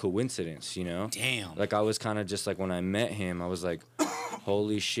was like coincidence, you know? Damn. Like, I was kind of just like, when I met him, I was like,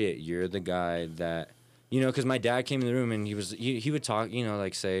 holy shit, you're the guy that, you know, because my dad came in the room and he would talk, you know,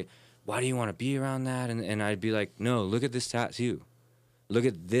 like say, why do you want to be around that? And I'd be like, no, look at this tattoo. Look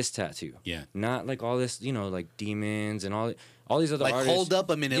at this tattoo. Yeah. Not like all this, you know, like demons and all these other Like, artists. hold up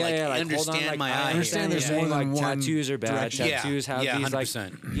a minute, like, hold on, understand like, my I eye understand here. there's Yeah. more Like, than one tattoos are bad. direction. Yeah. Tattoos have Yeah, these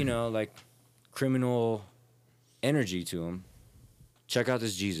 100%. like, you know, like criminal energy to them. Check out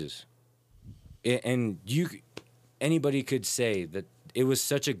this Jesus. And anybody could say that it was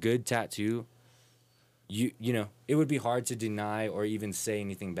such a good tattoo. You know, it would be hard to deny or even say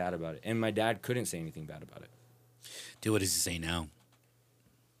anything bad about it. And my dad couldn't say anything bad about it. Dude, what does he say now?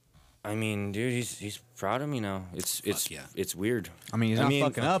 I mean, dude, he's proud of me now. It's yeah. it's weird. I mean, he's not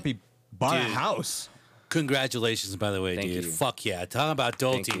fucking up. He bought a Dude. house. Congratulations, by the way, Thank dude. you. Fuck yeah. Talk about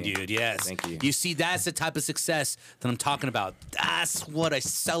adulting, you. dude. Yes. Thank you. You see, that's the type of success that I'm talking about. That's what I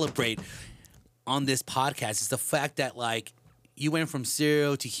celebrate on this podcast. It's the fact that, like, you went from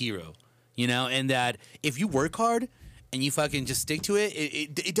zero to hero, you know, and that if you work hard and you fucking just stick to it,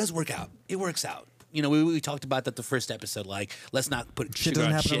 it does work out. It works out. You know, we talked about that the first episode. Like, let's not put Shit sugar doesn't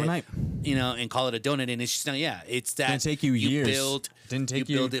on happen shit, overnight. you know, and call it a donut. And it's just not. Yeah, it's that. Didn't take you years. Didn't take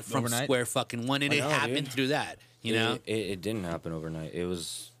you build it from overnight. square fucking one, and I it know, happened dude. through that. You know, it didn't happen overnight. It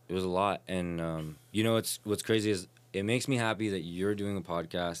was a lot, and you know what's crazy is it makes me happy that you're doing a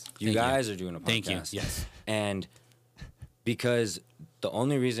podcast. You Thank you. guys are doing a podcast. Thank you. Yes. And because the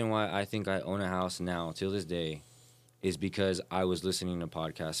only reason why I think I own a house now till this day is because I was listening to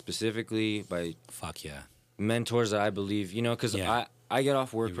podcasts, specifically by Fuck yeah. mentors that I believe, you know, because Yeah. I get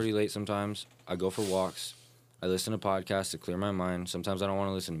off work pretty late sometimes. I go for walks. I listen to podcasts to clear my mind. Sometimes I don't want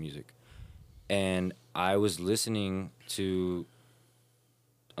to listen to music. And I was listening to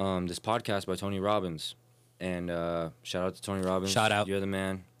this podcast by Tony Robbins. And shout out to Tony Robbins. Shout out. You're the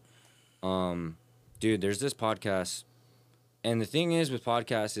man. Dude, there's this podcast. And the thing is with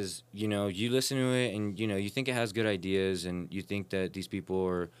podcasts is, you know, you listen to it and, you know, you think it has good ideas and you think that these people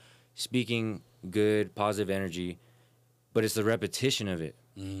are speaking good, positive energy, but it's the repetition of it.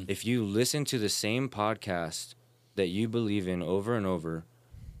 If you listen to the same podcast that you believe in over and over,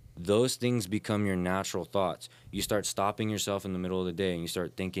 those things become your natural thoughts. You start stopping yourself in the middle of the day and you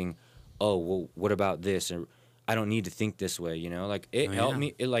start thinking, oh, well, what about this? Or I don't need to think this way, you know? Like, it helped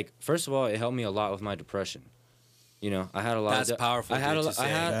me. It, like, first of all, it helped me a lot with my depression. You know, I had a lot That's of powerful, I had dude, a, to say. I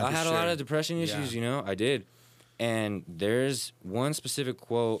had, Yeah, I for had a lot sure. of depression issues, Yeah. you know? I did. And there's one specific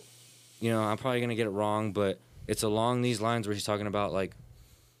quote, you know, I'm probably going to get it wrong, but it's along these lines where he's talking about, like,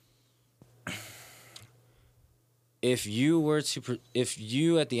 if you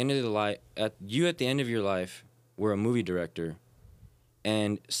at the end of your life were a movie director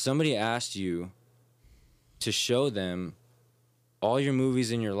and somebody asked you to show them all your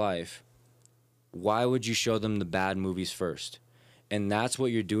movies in your life, why would you show them the bad movies first? And that's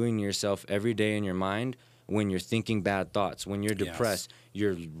what you're doing to yourself every day in your mind when you're thinking bad thoughts. When you're depressed,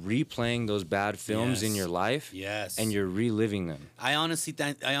 you're replaying those bad films in Yes. your life, Yes. and you're reliving them. I honestly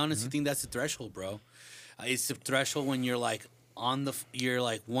think that's the threshold, bro. It's the threshold when you're like you're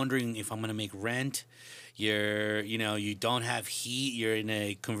like wondering if I'm gonna make rent. You don't have heat. You're in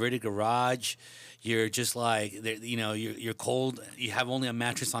a converted garage. You're just like, you're cold. You have only a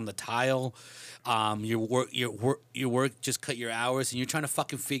mattress on the tile. Your work just cut your hours, and you're trying to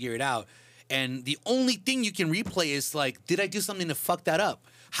fucking figure it out. And the only thing you can replay is like, did I do something to fuck that up?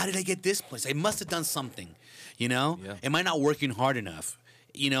 How did I get this place? I must have done something. You know? Yeah. Am I not working hard enough?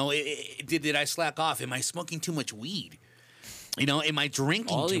 You know, did I slack off? Am I smoking too much weed? You know, am I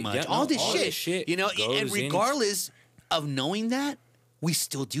drinking too much? All this shit. You know, and goes in. regardless of knowing that, we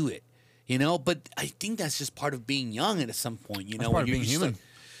still do it. You know, but I think that's just part of being young at some point. You know, part when of you're being just human.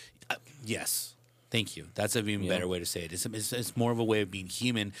 like, Yes. Thank you. That's an even better way to say it. It's more of a way of being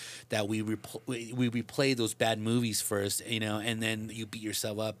human that we replay those bad movies first, you know, and then you beat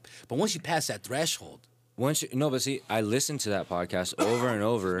yourself up. But once you pass that threshold, No, but see, I listened to that podcast over and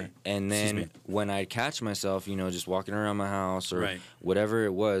over, and Excuse then me. when I catch myself, just walking around my house or Right. whatever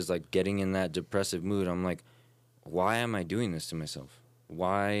it was, like getting in that depressive mood, I'm like, why am I doing this to myself?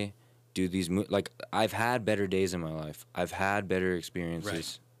 Why do these like I've had better days in my life. I've had better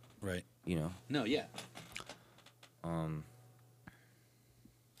experiences. Right. You know. No, yeah.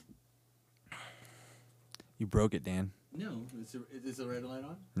 You broke it, Dan. No, is the red light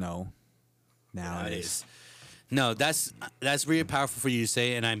on? No. Now it is. No, that's really powerful for you to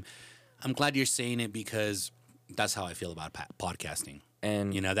say, and I'm glad you're saying it because that's how I feel about podcasting.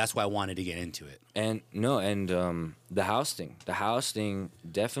 And That's why I wanted to get into it. And the house thing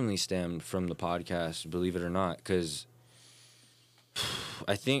definitely stemmed from the podcast, believe it or not, because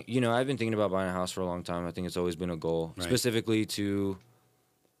I think I've been thinking about buying a house for a long time. I think it's always been a goal, Right. specifically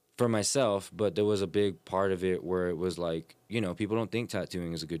for myself. But there was a big part of it where it was like, people don't think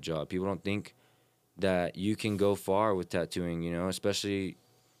tattooing is a good job. People don't think that you can go far with tattooing. Especially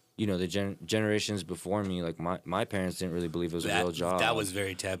the generations before me. Like my parents didn't really believe it was a real job. That was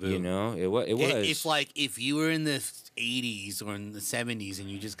very taboo. It was. It's like if you were in the 80s or in the 70s and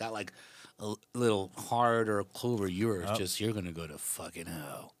you just got like a little heart or a clover, you're gonna go to fucking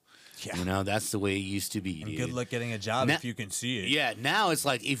hell. Yeah. That's the way it used to be. And Dude. good luck getting a job Now- if you can see it. Yeah, now it's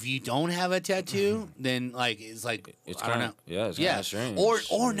like if you don't have a tattoo, then like it's like It's I don't kinda- know. yeah, it's kinda strange.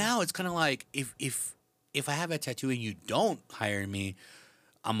 Or now it's kind of like if I have a tattoo and you don't hire me,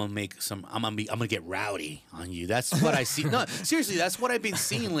 I'm gonna get rowdy on you. That's what I see. No, seriously, that's what I've been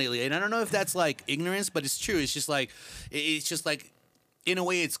seeing lately. And I don't know if that's like ignorance, but it's true. It's just like in a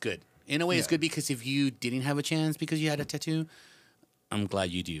way it's good. In a way it's good because if you didn't have a chance because you had a tattoo, I'm glad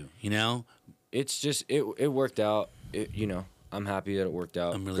you do. It's just it worked out. I'm happy that it worked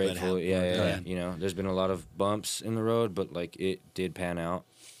out. I'm really glad it grateful. happened. Yeah. There's been a lot of bumps in the road, but like it did pan out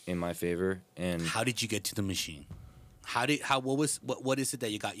in my favor. And How did you get to the machine? What is it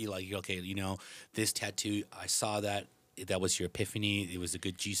that you're okay, this tattoo, I saw that was your epiphany. It was a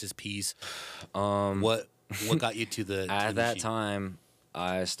good Jesus piece. What got you to the at that machine? time,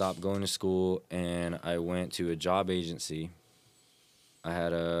 I stopped going to school and I went to a job agency.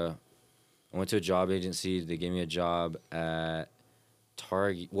 I went to a job agency. They gave me a job at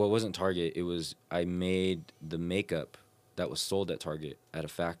Target. Well, it wasn't Target. I made the makeup that was sold at Target at a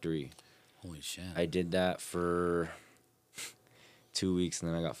factory. Holy shit. I did that for 2 weeks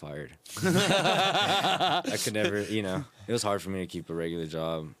and then I got fired. I could never, it was hard for me to keep a regular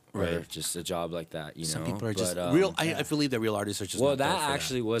job or Right. just a job like that, Some people are just But, real. I believe that real artists are just well, not there that for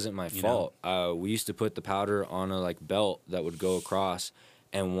actually wasn't my you know? fault. We used to put the powder on a like belt that would go across,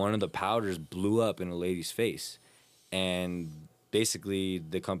 and one of the powders blew up in a lady's face, and basically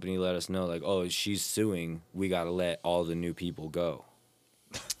the company let us know like, oh, she's suing. We gotta let all the new people go.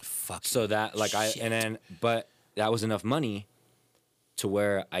 Fuck. So that like Shit. but that was enough money to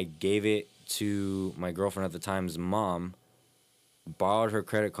where I gave it to my girlfriend at the time's mom, borrowed her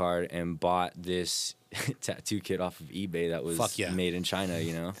credit card and bought this tattoo kit off of eBay that was Fuck yeah. made in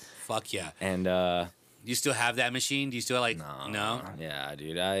China, Fuck yeah. And Do you still have that machine? Do you still no? yeah,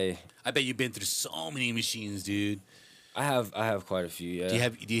 dude, I bet you've been through so many machines, dude. have quite a few. Yeah. Do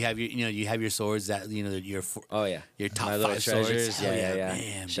you have you have your swords that your Oh yeah, your top my little 5 swords? treasures. Hell Yeah.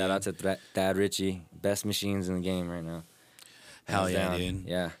 man, Shout out to Thad Ritchie, best machines in the game right now. Hell Hands yeah, down. dude.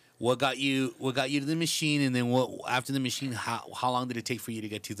 Yeah. What got you to the machine, and then what after the machine? How long did it take for you to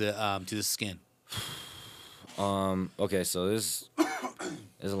get to the skin? Okay, so this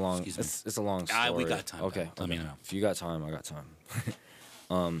is a long. Excuse me. It's a long story. We got time, Okay. pal. Let me know. If you got time, I got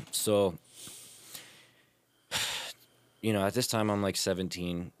time. So, at this time I'm like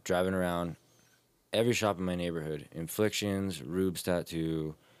 17, driving around every shop in my neighborhood. Inflictions, Rube's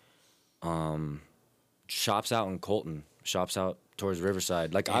Tattoo, shops out in Colton, shops out towards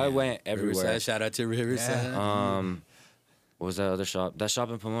Riverside. Like I went everywhere. Riverside, shout out to Riverside. What was that other shop? That shop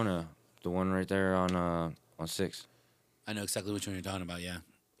in Pomona, the one right there on 6th. I know exactly which one you're talking about. Yeah.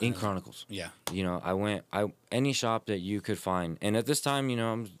 Ink Chronicles. Yeah. Any shop that you could find. And at this time,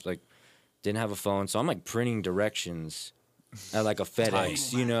 I'm like, didn't have a phone. So I'm like printing directions at like a FedEx.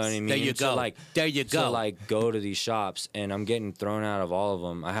 Nice. You know what I mean? There you So, go. like, There you So go. like go to these shops and I'm getting thrown out of all of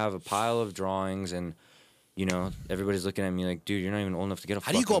them. I have a pile of drawings and, everybody's looking at me like, dude, you're not even old enough to get a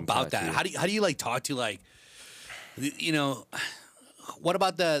How do you go fucking about tattoo. that? How do you like talk to like, what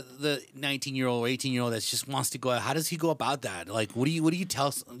about the 19-year-old or 18-year-old that just wants to go out? How does he go about that? Like, what do you tell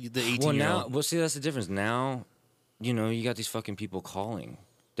the 18-year-old? Well, see, that's the difference. Now, you got these fucking people calling.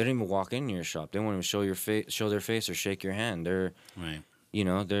 They don't even walk in your shop. They won't even show their face or shake your hand. They're, Right.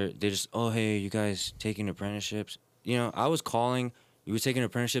 they just, oh, hey, you guys taking apprenticeships? I was calling. You were taking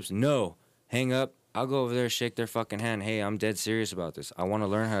apprenticeships? No. Hang up. I'll go over there, shake their fucking hand. Hey, I'm dead serious about this. I want to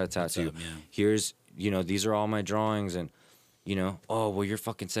learn how to tattoo. up, yeah. Here's, these are all my drawings, and, oh, well, you're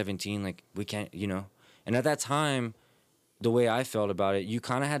fucking 17. Like, we can't, And at that time, the way I felt about it, you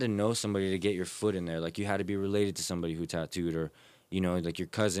kind of had to know somebody to get your foot in there. Like, you had to be related to somebody who tattooed, or, like your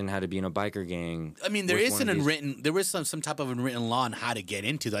cousin had to be in a biker gang. I mean, there is some type of unwritten law on how to get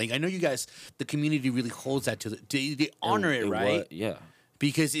into that. Like, I know you guys, the community really holds that to they honor it, right? Yeah.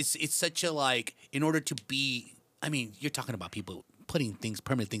 Because it's such a, like, in order to be, I mean, you're talking about people putting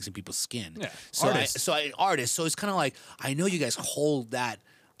permanent things in people's skin. Yeah, Artists. So it's kind of like, I know you guys hold that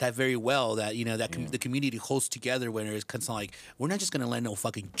very well, that the community holds together when it's kind of like, we're not just gonna let no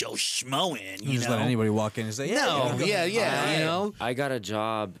fucking Joe Schmo in. You just let anybody walk in and say, yeah, I got a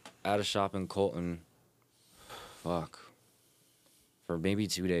job at a shop in Colton. For maybe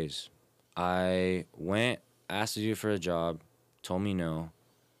 2 days. I went, asked to do it for a job, told me no.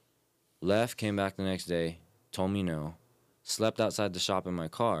 Left, came back the next day, told me no. Slept outside the shop in my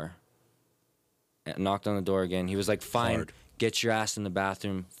car. Knocked on the door again. He was like, fine. Hard. Get your ass in the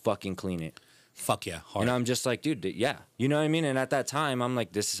bathroom, fucking clean it. Fuck yeah, hard. And I'm just like, dude, yeah. You know what I mean? And at that time, I'm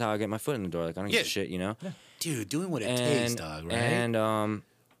like, this is how I get my foot in the door. Like, I don't give a shit, Yeah. Dude, doing what it takes, dog, right? And,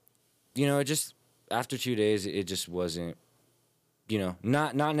 it just, after 2 days, it just wasn't,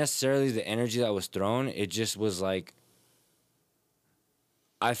 not necessarily the energy that was thrown. It just was like,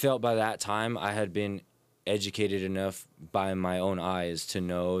 I felt by that time I had been educated enough by my own eyes to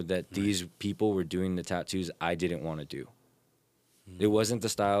know that these people were doing the tattoos I didn't want to do. It wasn't the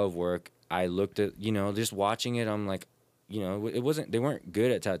style of work. I looked at, just watching it, I'm like, they weren't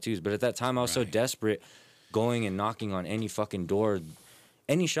good at tattoos. But at that time, I was so desperate going and knocking on any fucking door,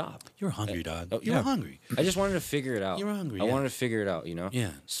 any shop. You were hungry, dog. You were hungry. I just wanted to figure it out. You were hungry, I wanted to figure it out, Yeah.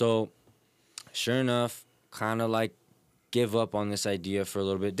 So, sure enough, kind of like give up on this idea for a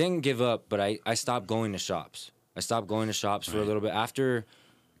little bit. Didn't give up, but I stopped going to shops. I stopped going to shops for a little bit. After,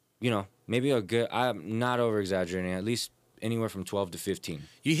 maybe I'm not over-exaggerating, at least anywhere from 12 to 15.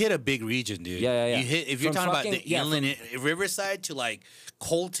 You hit a big region, dude. Yeah. You hit, if you're talking about the inland Riverside to like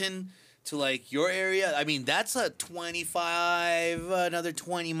Colton to like your area, I mean, that's a 25, another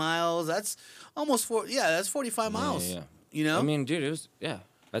 20 miles. That's almost that's 45 miles. Yeah. I mean, dude, it was,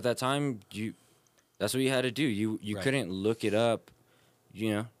 at that time, that's what you had to do. You couldn't look it up,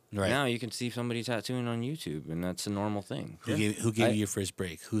 Right. Now you can see somebody tattooing on YouTube, and that's a normal thing. Who gave you your first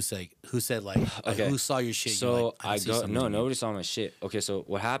break? Who said okay. who saw your shit? So nobody saw my shit. Okay, so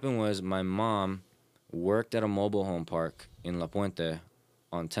what happened was my mom worked at a mobile home park in La Puente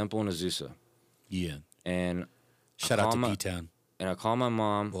on Temple and Azusa. Yeah. And shout out to P-Town. And I call my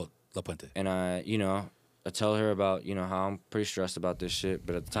mom. Well, La Puente. And I tell her about, how I'm pretty stressed about this shit,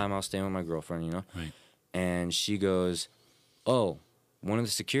 but at the time I was staying with my girlfriend, Right. And she goes, "Oh, one of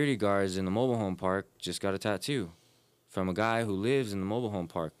the security guards in the mobile home park just got a tattoo from a guy who lives in the mobile home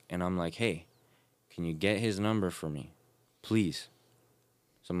park." And I'm like, "Hey, can you get his number for me, please?"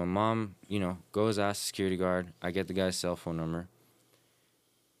 So my mom, goes ask the security guard. I get the guy's cell phone number.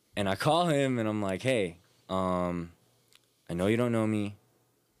 And I call him and I'm like, "Hey, I know you don't know me,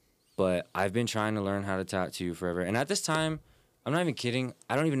 but I've been trying to learn how to tattoo forever." And at this time, I'm not even kidding,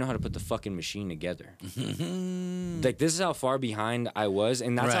 I don't even know how to put the fucking machine together. Like, this is how far behind I was,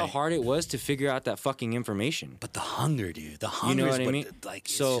 and that's how hard it was to figure out that fucking information. But the hunger, dude. The hunger. You know what I mean? Like,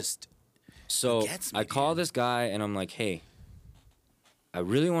 so, it's just... So I call this guy, and I'm like, "Hey, I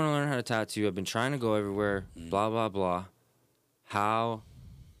really want to learn how to tattoo. I've been trying to go everywhere, blah, blah, blah.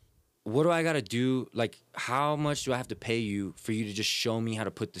 What do I got to do? Like, how much do I have to pay you for you to just show me how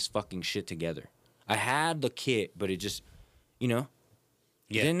to put this fucking shit together?" I had the kit, but it just, didn't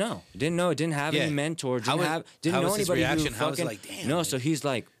know. Didn't have any mentor. Didn't know anybody who fucking... How was it like, damn? No, so he's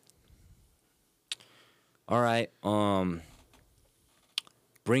like, "All right,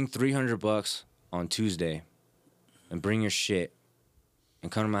 bring $300 on Tuesday and bring your shit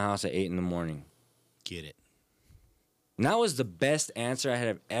and come to my house at 8 in the morning." Get it. And that was the best answer I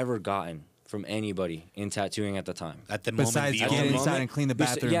had ever gotten from anybody in tattooing at the time. At the moment, besides getting inside and clean the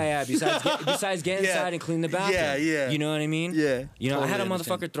bathroom. Besides getting inside and clean the bathroom. Yeah. You know what I mean? Yeah. I had a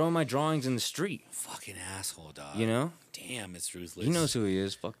motherfucker throwing my drawings in the street. Fucking asshole, dog. Damn, it's ruthless. He knows who he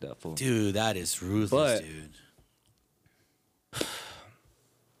is. Fuck that fool. Dude, that is ruthless, dude.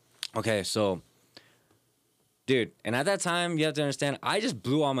 Okay, so, dude, and at that time, you have to understand, I just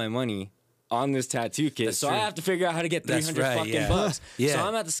blew all my money on this tattoo kit. That's so true. I have to figure out how to get $300 fucking bucks. Yeah. So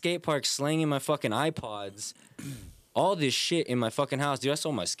I'm at the skate park slanging my fucking iPods, all this shit in my fucking house, dude. I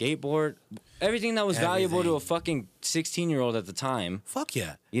sold my skateboard, everything that was valuable to a fucking 16-year-old at the time. Fuck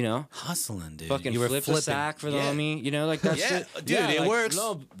yeah. You know, Hustling, dude. fucking You were flip a flipping. sack for the Yeah. homie. You know, like that Yeah, shit. dude, it like, works.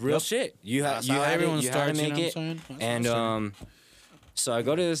 No, real Yep. shit. You had That's you how had everyone it, you had to starts, you make know it. what I'm saying? That's And what I'm so I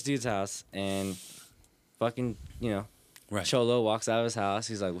go to this dude's house and fucking, you know, Right. Cholo walks out of his house.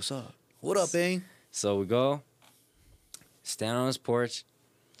 He's like, "What's up?" What up, Bang? So we go, stand on his porch.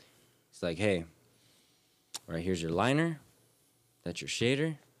 He's like, "Hey, right here's your liner. That's your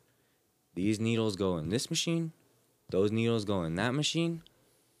shader. These needles go in this machine. Those needles go in that machine.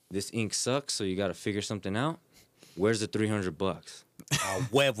 This ink sucks, so you got to figure something out. Where's the $300?"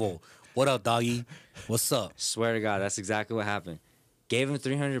 Huevo. What up, doggy? What's up? Swear to God, that's exactly what happened. Gave him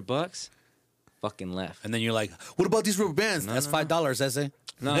 $300, fucking left. And then you're like, what about these rubber bands? No, That's no, no. $5, I say.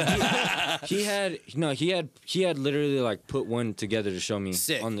 No, he had literally like put one together to show me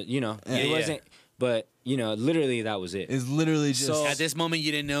Sick. on the, you know, Yeah, it yeah. wasn't, but you know, literally that was it. It's literally just. So- At this moment,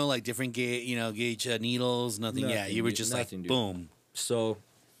 you didn't know like different gauge needles, nothing. Yeah, Nothing, you were dude. just Nothing, like, dude. boom. So,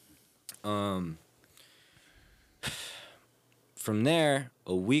 from there,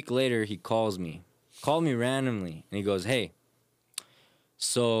 a week later, he called me randomly, and he goes, "Hey,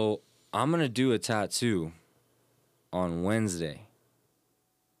 so I'm gonna do a tattoo on Wednesday.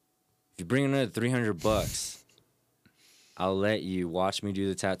 If you bring another $300, I'll let you watch me do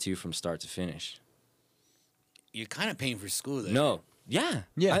the tattoo from start to finish." You're kind of paying for school there. No, yeah,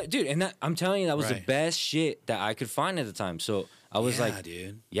 Yeah. dude, and that I'm telling you, that was the Right. best shit that I could find at the time. So I was yeah, like,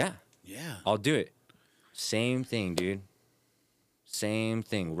 dude. yeah. Yeah. I'll do it. Same thing, dude. Same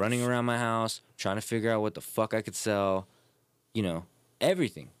thing. Running around my house, trying to figure out what the fuck I could sell. You know,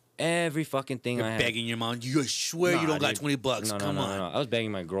 everything. Every fucking thing You're I had. begging your mom. You swear you Nah, don't got dude. $20. No, Come no, on. no, no. I was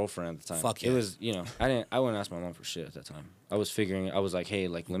begging my girlfriend at the time. Fuck It yeah. was, you know, I wouldn't ask my mom for shit at that time. I was like, hey,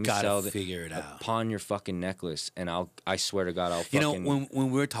 like, let me Gotta sell figure it out. pawn your fucking necklace, and I swear to God, I'll You fucking. know,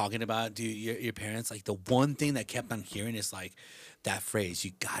 when we were talking about dude, your parents, like the one thing that kept on hearing is like that phrase,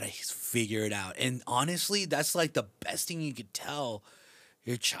 you gotta figure it out. And honestly, that's like the best thing you could tell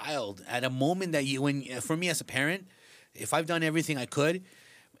your child at a moment that for me as a parent, if I've done everything I could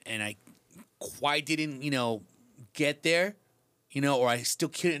and I quite didn't, get there, or I still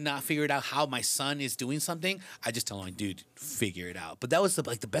couldn't not figure it out how my son is doing something, I just tell him, dude, figure it out. But that was the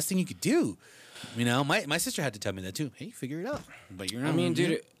best thing you could do. My sister had to tell me that too. Hey, figure it out. But you're not. I mean,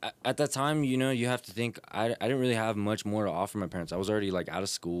 dude, at that time, you have to think, I didn't really have much more to offer my parents. I was already, like, out of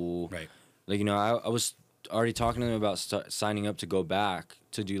school. Right. Like, I was already talking to them about signing up to go back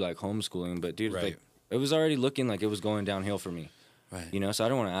to do, like, homeschooling. But, dude, Right. like, it was already looking like it was going downhill for me. Right. So I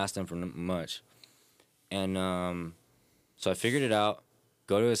don't want to ask them for much. And so I figured it out,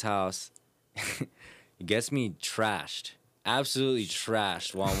 go to his house. He gets me trashed. Absolutely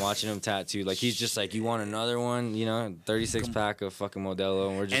trashed while I'm watching him tattoo. Like, he's just like, you want another one? 36 pack of fucking Modelo,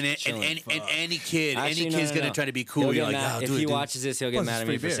 and we're just chilling. And any kid, Actually, any no, kid's no, gonna no. try to be cool. He'll You're get like, mad. oh, If dude, he dude. watches this, he'll get Plus, mad it's at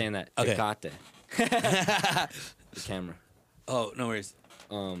me free for beer. saying that. Okay. Tecate. The camera. Oh, no worries.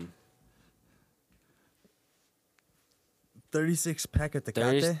 36 pack at the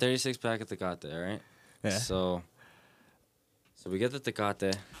 36 pack of Tecate, all right? Yeah. So we get the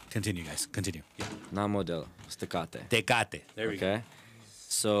Tecate, Continue, guys. Continue. Yeah. not Modelo. It's Tecate. Tecate. There we go. Okay?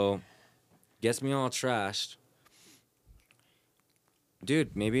 So, gets me all trashed.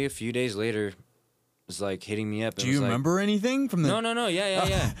 Dude, maybe a few days later, was like hitting me up. And Do you was like, remember anything from the? No.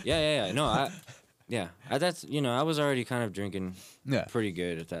 Yeah. No, that's I was already kind of drinking Yeah. pretty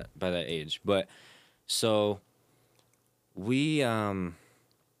good by that age. But so we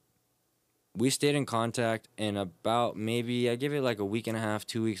stayed in contact, and about maybe I give it like a week and a half,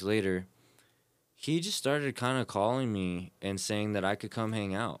 2 weeks later, he just started kind of calling me and saying that I could come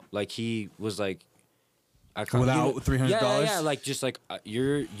hang out. Like, he was like, Without $300? Yeah, like, just like,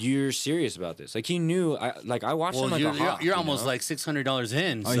 you're serious about this. Like, he knew. I watched him Well, like you're, a hawk. you're almost like $600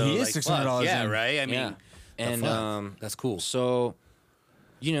 in. Oh, so he is like, $600 fuck, yeah, in. right. I mean, Yeah. And that's cool. so,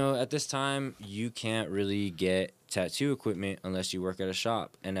 at this time, you can't really get tattoo equipment unless you work at a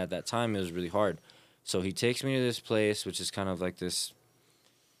shop. And at that time, it was really hard. So he takes me to this place, which is kind of like this.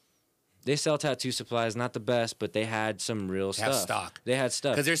 They sell tattoo supplies, not the best, but they had some real They have stuff. stock. They had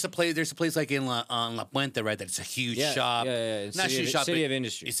stuff. Because there's a place like in La Puente, right? That's a huge shop. Yeah. Not huge shop. City but of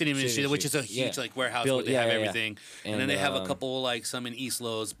Industry. It's City of Industry, which is a huge like warehouse where they have everything. And then they have a couple like some in East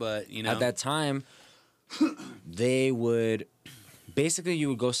Los, but At that time, they would basically, you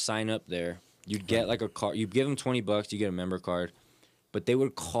would go sign up there. You'd get like a card. You'd give them $20. You get a member card, but they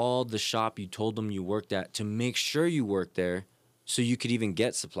would call the shop you told them you worked at to make sure you worked there, so you could even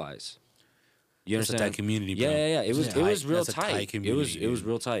get supplies. You That's a understand? tight community, bro. Yeah. It was That's real a tight tight. community, It was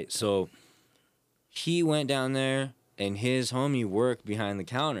real tight. So he went down there, and his homie worked behind the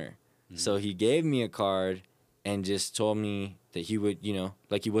counter. So he gave me a card and just told me that he would,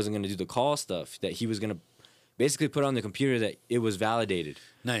 like he wasn't going to do the call stuff, that he was going to basically put on the computer that it was validated.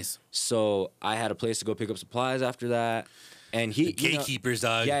 Nice. So I had a place to go pick up supplies after that. And he, gatekeepers,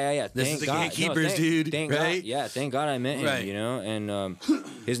 dog. Yeah. This Thank is the God. gatekeepers, dude. Thank right? God. Yeah, thank God I met him. Right. And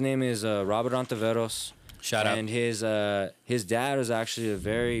his name is Robert Ontiveros. Shout out. And his dad was actually a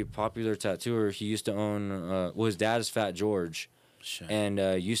very popular tattooer. He used to own. His dad is Fat George, and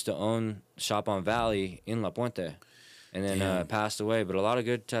used to own Shop on Valley in La Puente, and then passed away. But a lot of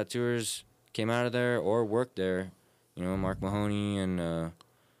good tattooers came out of there or worked there. Mark Mahoney and a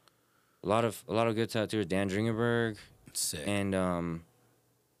lot of good tattooers. Dan Dringenberg. Sick. And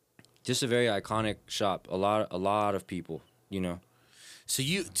just a very iconic shop. A lot of people. So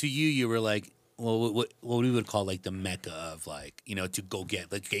you were like, well, what we would call like the mecca of like, to go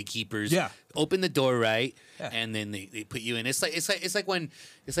get like gatekeepers. Yeah. Open the door, right? Yeah. And then they put you in. It's like when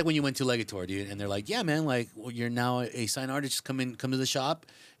you went to Legator, dude, and they're like, yeah, man, like, well, you're now a sign artist. Just come to the shop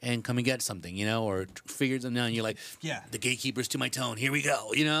and come and get something, or figure them out. And you're like, Yeah. the gatekeepers to my tone. Here we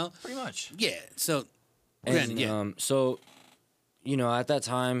go. Pretty much. Yeah. So. And, yeah. So, at that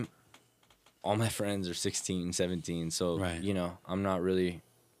time, all my friends are 16, 17. So, Right. I'm not really...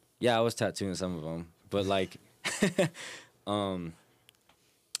 Yeah, I was tattooing some of them. But, like,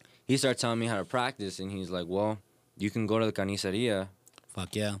 he started telling me how to practice. And he's like, well, you can go to the carniceria.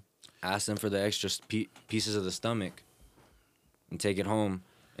 Fuck yeah. Ask them for the extra pieces of the stomach. And take it home.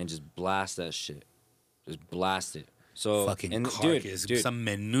 And just blast that shit. Just blast it. So Fucking carcass. Some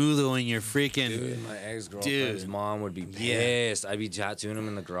menudo in your freaking... Dude, my ex-girlfriend's mom would be pissed. I'd be tattooing him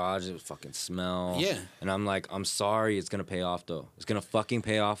in the garage. It would fucking smell. Yeah. And I'm like, I'm sorry. It's going to pay off, though. It's going to fucking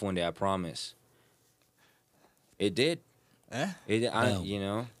pay off one day. I promise. It did. But,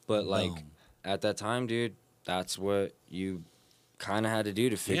 like, Boom. at that time, dude, that's what you kind of had to do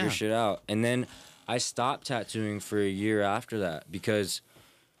to figure Yeah. shit out. And then I stopped tattooing for a year after that because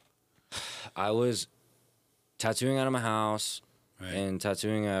I was... tattooing out of my house and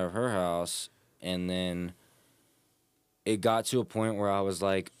tattooing out of her house. And then it got to a point where I was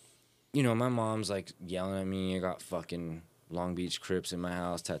like, my mom's like yelling at me. I got fucking Long Beach Crips in my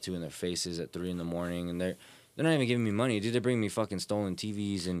house tattooing their faces at 3 a.m. and they're not even giving me money. Dude, they bring me fucking stolen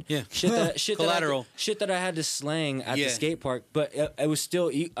TVs and shit Collateral. that I had to slang at the skate park. But it was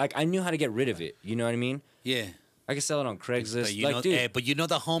still like I knew how to get rid of it. You know what I mean? Yeah. I could sell it on Craigslist. But dude, but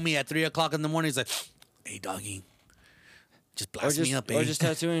the homie at 3 o'clock in the morning is like, hey, doggy, just blast me up, or just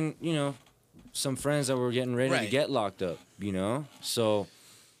tattooing, some friends that were getting ready to Right. get locked up, So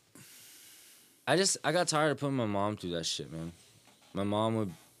I got tired of putting my mom through that shit, man. My mom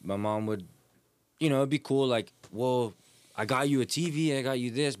would, it'd be cool, like, well, I got you a TV, I got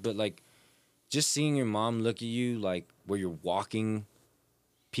you this, but like, just seeing your mom look at you like where you're walking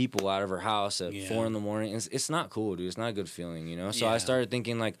people out of her house at 4 a.m, it's not cool, dude. It's not a good feeling, So I started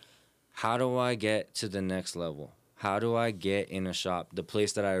thinking like, how do I get to the next level? How do I get in a shop, the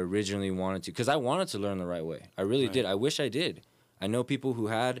place that I originally wanted to? Because I wanted to learn the right way. I really did. I wish I did. I know people who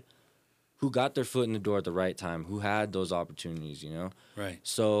got their foot in the door at the right time, who had those opportunities, Right.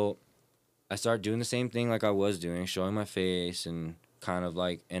 So I started doing the same thing like I was doing, showing my face and kind of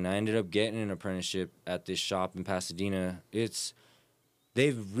like, and I ended up getting an apprenticeship at this shop in Pasadena.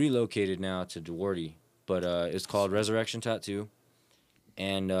 They've relocated now to Duarte, but it's called Resurrection Tattoo.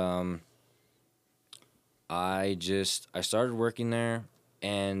 And I started working there,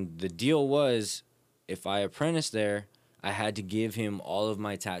 and the deal was, if I apprenticed there, I had to give him all of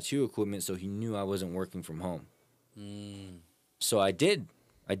my tattoo equipment so he knew I wasn't working from home. So I did.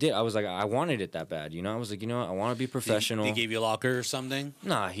 I was like, I wanted it that bad, I was like, I want to be professional. They gave you a locker or something?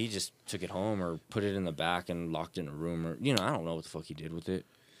 Nah, he just took it home or put it in the back and locked it in a room, or I don't know what the fuck he did with it.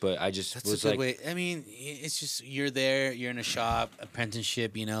 But I just That's was a good like, way. I mean, it's just you're there, you're in a shop,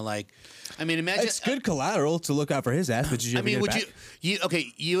 apprenticeship. Imagine It's good collateral to look out for his ass, but did you ever get it would back?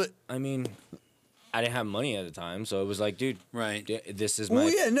 I mean, I didn't have money at the time, so it was like, dude, Right. This is my. Well,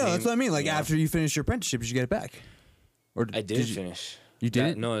 yeah, no, main- that's what I mean. Like, you know. after you finish your apprenticeship, did you get it back? Or I did finish. You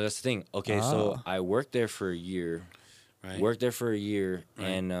did? No, that's the thing. Okay, so I worked there for a year. Right. Right.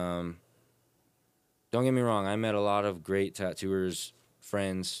 And don't get me wrong, I met a lot of great tattooers,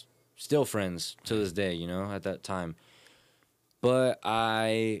 friends, still friends to this day, at that time. But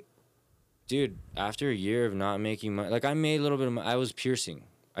after a year of not making money, like I made a little bit of money. I was piercing.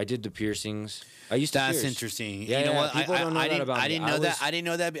 I did the piercings. I used to That's pierce. interesting. Yeah, you know yeah, what? people don't know that about I me. didn't know that. I didn't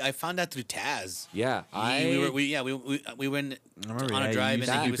know that. I found out through Taz. Yeah, We went remember, on yeah, a you drive, used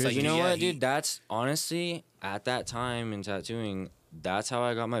and to then he do was like, you know yeah, what, dude? That's honestly at that time in tattooing. That's how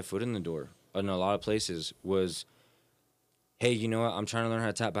I got my foot in the door in a lot of places. Was hey, you know what? I'm trying to learn how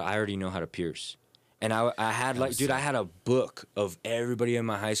to tap, but I already know how to pierce. And I had like, dude, I had a book of everybody in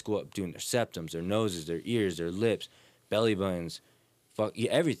my high school doing their septums, their noses, their ears, their lips, belly buttons, fuck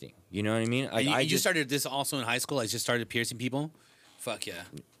yeah, everything. You know what I mean? Like, And you started this also in high school? I just started piercing people? Fuck yeah.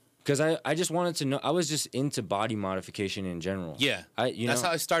 because I just wanted to know. I was just into body modification in general. Yeah. That's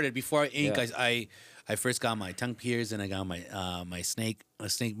how I started. Before ink, Yeah. I first got my tongue pierced, and I got my snake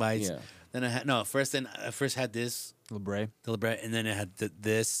bites. Yeah. Then I first had this, Libre. the libre, and then I had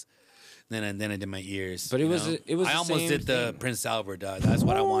this. Then I did my ears. But it you was know? it was I the almost same did the thing. Prince Albert, dog. That's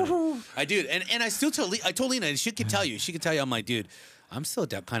what I wanted. I did, and I still I told Lena, and she could tell you. She could tell you. I'm like, dude, I'm still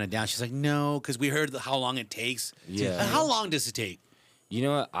kind of down. She's like, no, because we heard how long it takes. Yeah. And how long does it take? You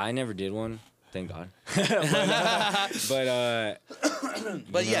know what? I never did one. Thank God. but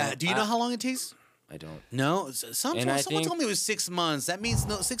But you yeah, know, do you know how long it takes? I don't. No, And someone I told think- me it was 6 months. That means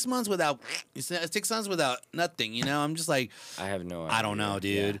 6 months without 6 months without nothing. You know, I'm just like, I have no idea. I don't know,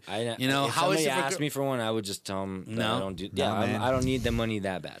 dude. Yeah. You know, if how is somebody it for asked me for one, I would just tell them No? I don't do. Yeah, man. I don't need the money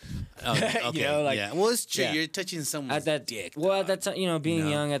that bad. oh, okay, You know, like- yeah. Well, it's true. yeah. You're touching someone's At that dick. well, dog. at that time, you know, being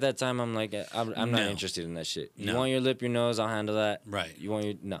No. young at that time, I'm like, I'm not No. interested in that shit. You No. want your lip, your nose, I'll handle that. Right. You want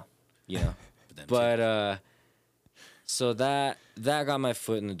your no, you know. then, But so that got my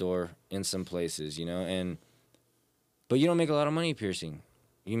foot in the door in some places, you know, but you don't make a lot of money piercing.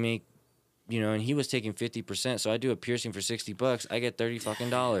 You make, you know, and he was taking 50%, so I do a piercing for $60, I get $30 fucking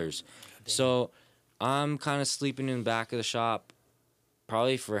dollars. So I'm kind of sleeping in the back of the shop,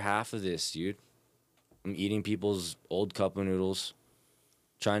 probably for half of this, dude. I'm eating people's old cup of noodles,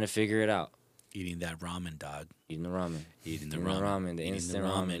 trying to figure it out. eating that ramen, dog. Eating the ramen. Eating the Eating ramen. the Eating the instant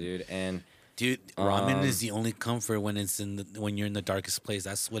ramen. ramen, dude. And Dude, ramen Um, is the only comfort when when you're in the darkest place.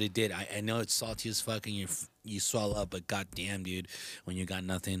 That's what it did. I know it's salty as fuck and you swallow up, but goddamn, dude, when you got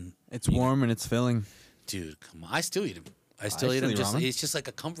nothing, It's warm and it's filling. dude, come on. I still eat them. I still still eat them. eat Just ramen. it's just like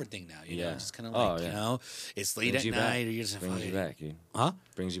a comfort thing now. You know, Yeah. just kind of Oh, like yeah. you know, it's late brings at you night, back. or you're just Brings you fucking, back, dude. huh?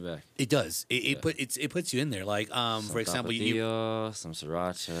 Brings you back. It does. Yeah. It puts you in there. Like Some for example, you tapatio, some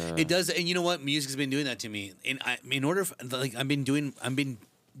sriracha. it does, and you know what? Music's been doing that to me. In order, like I've been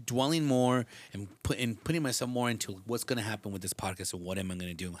dwelling more and putting myself more into what's going to happen with this podcast and what am I going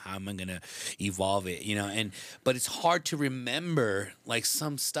to do, how am I going to evolve it, you know? But it's hard to remember like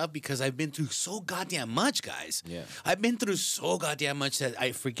some stuff because I've been through so goddamn much, guys. Yeah. I've been through so goddamn much that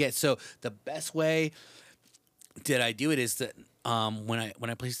I forget. So the best way that I do it is that when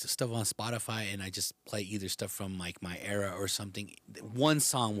I play stuff on Spotify and I just play either stuff from like my era or something, one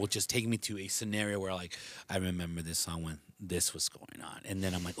song will just take me to a scenario where like I remember this song when this was going on, and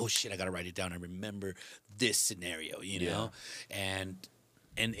then I'm like, oh shit, I gotta write it down. I remember this scenario, you know, and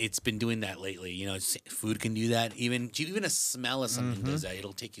it's been doing that lately. You know, food can do that. Even a smell of something does that.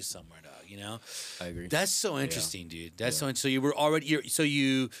 It'll take you somewhere, dog. You know. I agree. That's so interesting, dude. That's so you were already so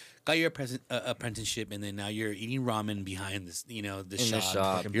you got your apprenticeship, and then now you're eating ramen behind this, you know, the in shop. the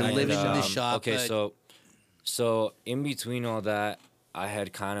shop. You're And, living in the shop. Okay, but- so in between all that, I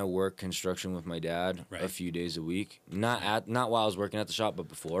had kind of worked construction with my dad Right. a few days a week. Not while I was working at the shop, but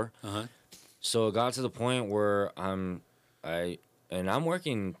before. Uh-huh. So it got to the point where I'm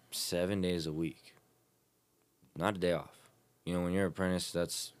working 7 days a week. Not a day off. You know, when you're an apprentice,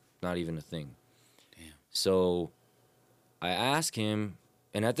 that's not even a thing. Damn. So I asked him,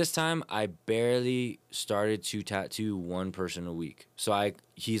 and at this time, I barely started to tattoo one person a week. So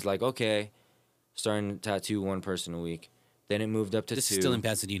he's like, okay, starting to tattoo one person a week. Then it moved up to This two. is still in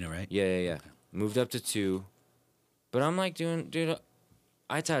Pasadena, right? Yeah. Moved up to 2. But I'm like, dude,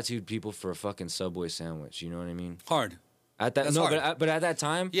 I tattooed people for a fucking Subway sandwich. You know what I mean? Hard. At that That's no, hard. but at that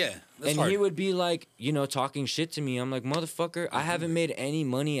time, Yeah, that's and hard. he would be like, you know, talking shit to me. I'm like, motherfucker, I haven't made any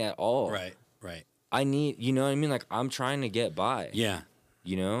money at all. Right. I need, you know what I mean? Like, I'm trying to get by. Yeah.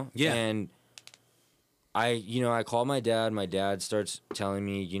 You know? Yeah. And I call my dad. My dad starts telling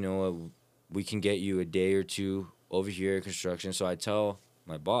me, you know, we can get you a day or two over here at construction. So I tell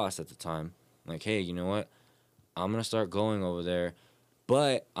my boss at the time, like, hey, you know what? I'm going to start going over there,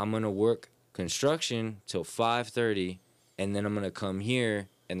 but I'm going to work construction till 5:30, and then I'm going to come here,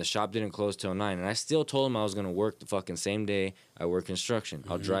 and the shop didn't close till 9. And I still told him I was going to work the fucking same day I work construction.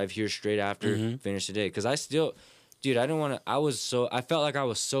 I'll drive here straight after, finish the day. Because I still, dude, I didn't want to, I felt like I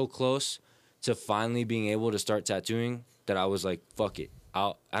was so close to finally being able to start tattooing that I was like, fuck it.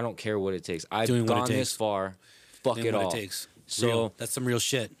 I don't care what it takes. I've Doing what it gone takes. this far. Fuck Doing it what all. it takes. So, Real. That's some real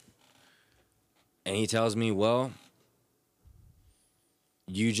shit. and he tells me, well,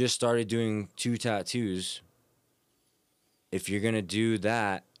 you just started doing 2 tattoos. If you're going to do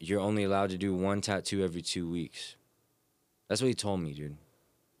that, you're only allowed to do 1 tattoo every 2 weeks. That's what he told me, dude.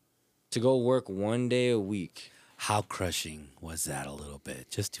 To go work 1 day a week. How crushing was that a little bit?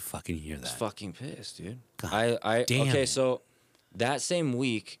 Just to fucking hear I was that. fucking pissed, dude. God I damn okay, it. so that same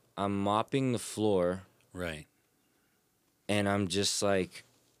week I'm mopping the floor Right. and I'm just like,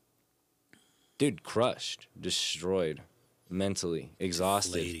 dude, crushed, destroyed, mentally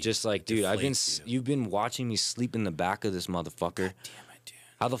exhausted. Deflating. Just like, dude, Deflates you. you've been watching me sleep in the back of this motherfucker. Damn it, dude.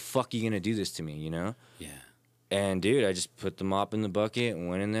 How the fuck are you gonna do this to me, you know? Yeah. And dude, I just put the mop in the bucket and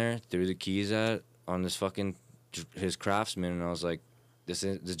went in there, threw the keys at on this fucking his craftsman, and I was like, this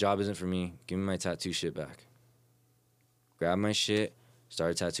job isn't for me. Give me my tattoo shit back. Grabbed my shit,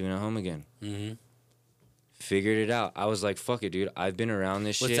 started tattooing at home again. Mm-hmm. Figured it out. I was like, fuck it, dude. I've been around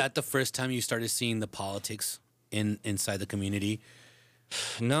this Was shit. that the first time you started seeing the politics inside the community?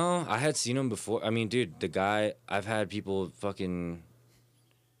 No, I had seen him before. I mean, dude, the guy, I've had people fucking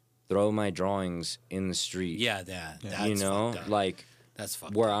throw my drawings in the street. Yeah, that's you know, fucked up. like That's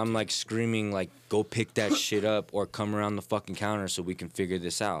fucked where up, I'm dude. like screaming, like, go pick that shit up or come around the fucking counter so we can figure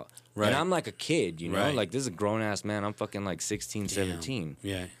this out. Right. And I'm like a kid, you know? Right. Like, this is a grown ass man. I'm fucking like 16, Damn. 17.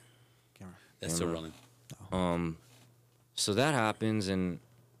 Yeah. Camera. That's still rolling. So that happens, and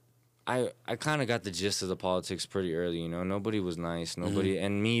I kind of got the gist of the politics pretty early, you know? Nobody was nice. Nobody,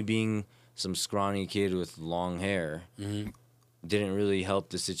 and me being some scrawny kid with long hair didn't really help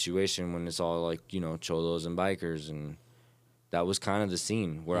the situation when it's all like, you know, cholos and bikers, and that was kind of the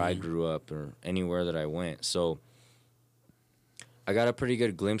scene where I grew up or anywhere that I went. So I got a pretty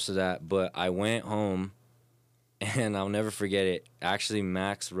good glimpse of that, but I went home, and I'll never forget it. Actually,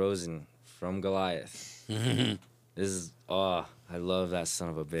 Max Rosen from Goliath. This is, I love that son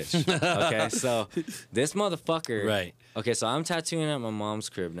of a bitch. Okay, so this motherfucker. Right. Okay, so I'm tattooing at my mom's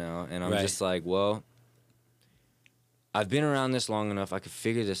crib now, and I'm Right. just like, well, I've been around this long enough. I could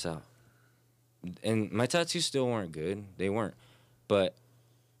figure this out. And my tattoos still weren't good. They weren't. But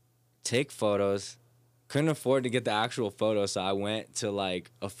take photos. Couldn't afford to get the actual photo, so I went to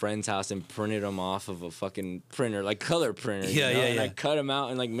like a friend's house and printed them off of a fucking printer, like color printer. Yeah, you know? yeah, And I yeah. cut them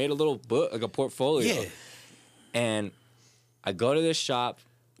out and like made a little book, like a portfolio. Yeah. And I go to this shop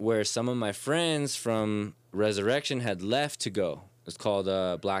where some of my friends from Resurrection had left to go. It's called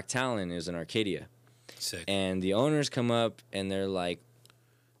Black Talon. It was in Arcadia. Sick. And the owners come up and they're like,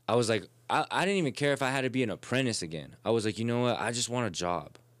 I was like, I didn't even care if I had to be an apprentice again. I was like, you know what? I just want a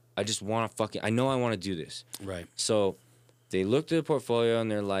job. I just want to I know I want to do this. Right. So they looked at the portfolio and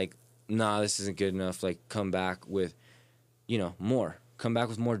they're like, nah, this isn't good enough. Like, come back with, you know, more. Come back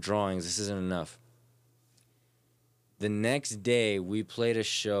with more drawings. This isn't enough. The next day, we played a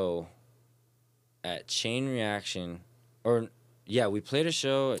show at Chain Reaction. We played a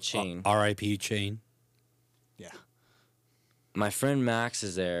show at Chain. R.I.P. Chain. Yeah. My friend Max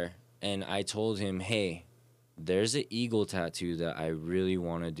is there, and I told him, hey, there's an eagle tattoo that I really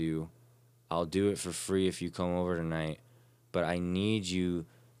want to do. I'll do it for free if you come over tonight, but I need you,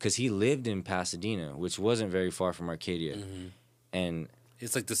 because he lived in Pasadena, which wasn't very far from Arcadia. And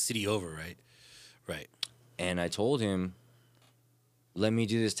It's like the city over, right? Right. And I told him, let me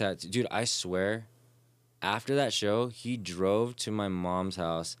do this tattoo. Dude, I swear, after that show, he drove to my mom's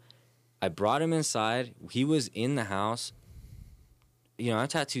house. I brought him inside. He was in the house. You know, I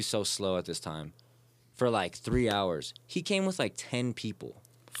tattoo so slow at this time. For like 3 hours. He came with like 10 people.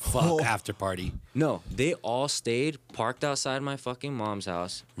 Fuck Oh. after party. No, they all stayed, parked outside my fucking mom's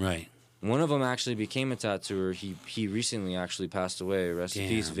house. Right. One of them actually became a tattooer. He recently actually passed away. Rest in Damn,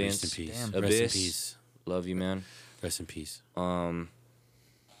 peace, Vince. Rest in peace. Damn. Rest in Abyss. peace. Love you, man. Rest in peace.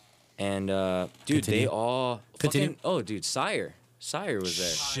 And dude, Continue. they all Continue. fucking, oh, dude, Sire was there.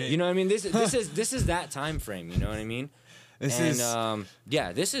 Shit. You know what I mean? This is that time frame. You know what I mean? This and is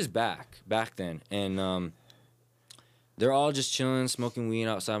yeah, this is back then, and they're all just chilling, smoking weed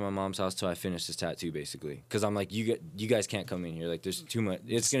outside my mom's house till I finish this tattoo, basically. Because I'm like, you guys can't come in here. Like, there's too much.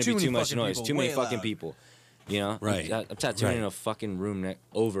 It's gonna too be many too much fucking noise. people, Too many way fucking loud. people. You know? Right. I'm tattooing in Right. a fucking room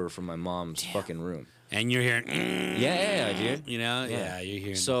over from my mom's fucking room. And you're hearing, Yeah, dude. you know, Yeah. you're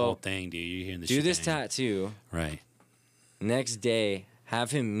hearing the So, whole thing, dude. You're hearing the Do shit. this tattoo. Right. Next day,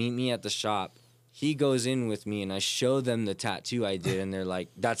 have him meet me at the shop. He goes in with me, and I show them the tattoo I did, and they're like,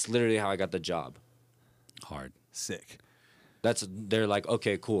 "That's literally how I got the job." Hard. sick. They're like,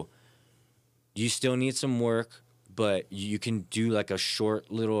 "Okay, cool. You still need some work, but you can do like a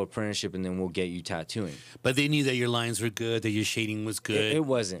short little apprenticeship, and then we'll get you tattooing." But they knew that your lines were good, that your shading was good. It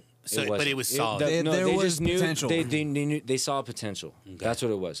wasn't. So- It but wasn't. it was solid. There they was just knew potential. They knew they saw potential. That's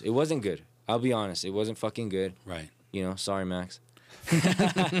what it was. It wasn't good. I'll be honest. It wasn't fucking good. Right. You know, sorry, Max.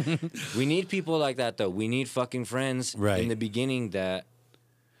 We need people like that, though. We need fucking friends Right. in the beginning that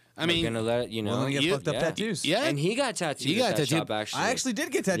I mean, gonna let you know. Well, then get you- fucked up yeah. tattoos. Yeah. And he got tattooed. He got at that tattooed. shop, actually. I actually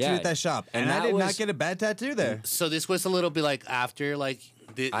did get tattooed Yeah. at that shop, and I that did not was- get a bad tattoo there. So this was a little bit like after, like,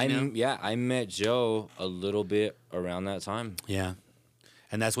 I met Joe a little bit around that time. yeah,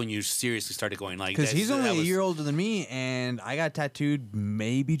 and that's when you seriously started going like. Because he's only that a was- year older than me, and I got tattooed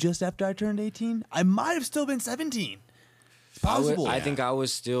maybe just after I turned 18. I might have still been 17. It's possible. I think I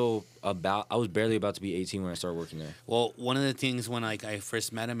was still I was barely about to be 18 when I started working there. Well, one of the things when like I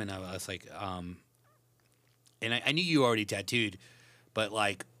first met him and I was like, and I knew you were already tattooed, but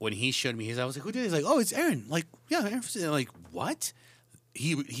like when he showed me his, I was like, who did it? He's like, oh, it's Aaron. Like, yeah, Aaron. Like, what?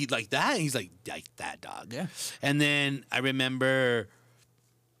 He like that? And he's like that, dog. Yeah. And then I remember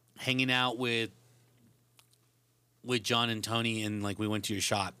hanging out with John and Tony, and like we went to your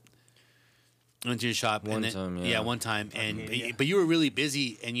shop. Went to your shop One and then, time, yeah. one time, and yeah. but you were really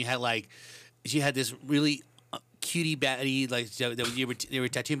busy, and you had this really cutie baddie like they were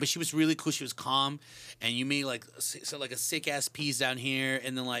tattooing, but she was really cool. She was calm, and you made like a sick ass piece down here,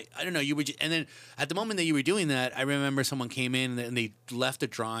 and then like I don't know, you were and then at the moment that you were doing that, I remember someone came in and they left a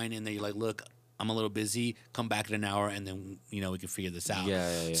drawing, and they like, look, I'm a little busy. Come back in an hour, and then we can figure this out.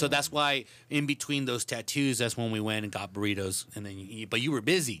 Yeah. So that's why in between those tattoos, that's when we went and got burritos, and then but you were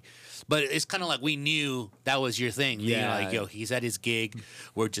busy. But it's kind of like we knew that was your thing. Yeah. Like, yo, he's at his gig.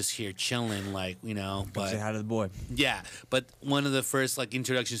 We're just here chilling, like, Say But hi to the boy. yeah, but one of the first like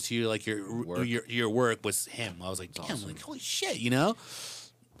introductions to you, like Work. your work was him. I was like, damn, awesome. like holy shit,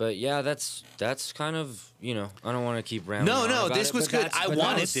 But yeah, that's kind of I don't want to keep rambling. No, on about this it, was but good. that's- I but that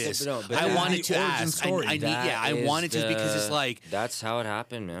wanted was- this. but I that- wanted to the origin ask. story. I that wanted is to because it's like that's how it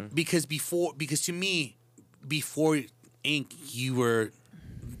happened, man. because to me, before Ink, you were,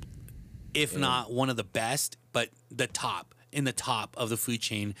 if not one of the best, but the top of the food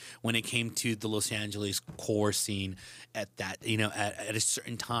chain when it came to the Los Angeles core scene at that at a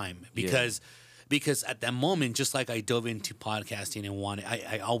certain time because at that moment, just like I dove into podcasting and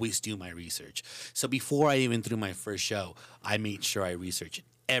I always do my research. So before I even threw my first show, I made sure I researched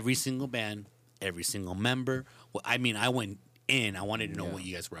every single band, every single member. Well, I mean, I went in. I wanted to know what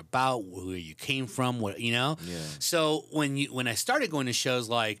you guys were about, where you came from, Yeah. So when I started going to shows,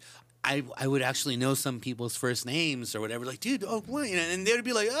 like I would actually know some people's first names or whatever. Like, dude, oh, what? And they would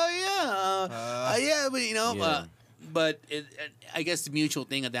be like, oh yeah, yeah, but Yeah. but I guess the mutual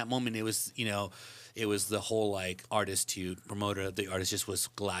thing at that moment, it was it was the whole like artist to promoter. The artist just was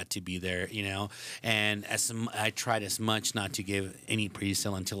glad to be there, And I tried as much not to give any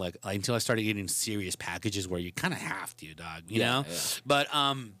pre-sale until I started getting serious packages where you kind of have to, dog. You know. Yeah.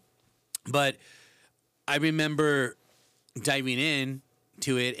 But I remember diving in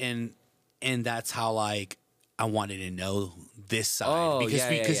to it, and that's how like I wanted to know this side Oh, because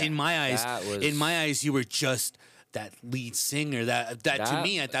yeah. in my That was- you were just that lead singer that to That-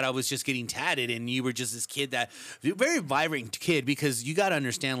 me, I thought I was just getting tatted, and you were just this kid that very vibrant kid, because you got to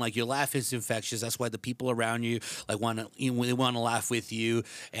understand, like, your laugh is infectious. That's why the people around you like want to they want to laugh with you,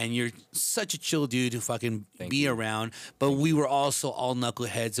 and you're such a chill dude to fucking be around. But we were also all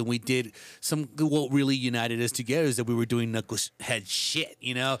knuckleheads, and we did what really united us together is that we were doing knucklehead shit.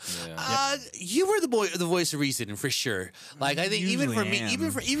 Yeah. You were the voice of reason for sure. Like, I think even for me,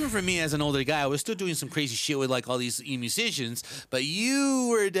 even for me as an older guy, I was still doing some crazy shit with like all these musicians, but you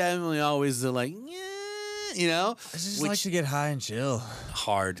were definitely always the like, yeah, I just like to get high and chill.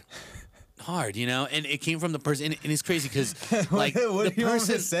 hard, and it came from the person, and it's crazy because like What the do you want me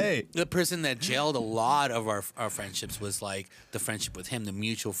to person, say? the person that jailed a lot of our friendships was like the friendship with him, the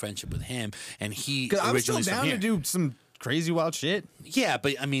mutual friendship with him, and he Because I was still originally down from to here. do some crazy wild shit. Yeah,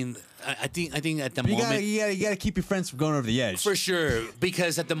 but I mean, I think at the But moment. you gotta keep your friends from going over the edge. For sure,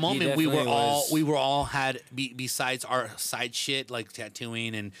 because at the moment we were definitely was. all had besides our side shit like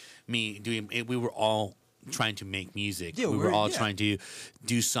tattooing and me doing it, we were all trying to make music. Yeah, we were all yeah. trying to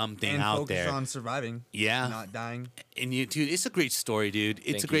do something and out focus there. on surviving. Yeah. Not dying. And dude, it's a great story, dude.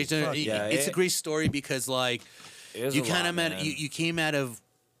 It's Thank a great you. story. Fuck yeah, It's a it- great story because like It was you a kind lot, of met man. you came out of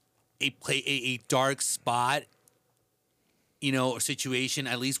a dark spot, or situation,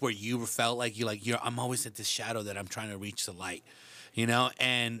 at least where you felt like I'm always at this shadow that I'm trying to reach the light,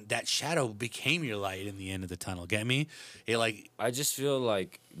 and that shadow became your light in the end of the tunnel. Get me? It like I just feel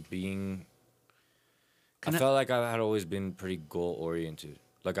like being. Can I I- felt like I had always been pretty goal oriented.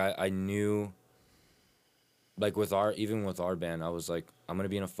 Like I knew. Like even with our band, I was like, I'm gonna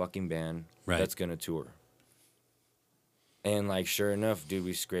be in a fucking band Right. that's gonna tour. And like, sure enough, dude,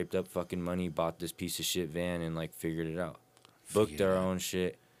 we scraped up fucking money, bought this piece of shit van, and like figured it out. Booked Figured it our out. own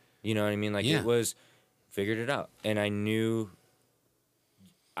shit. You know what I mean? Like Yeah. it was, figured it out, and I knew.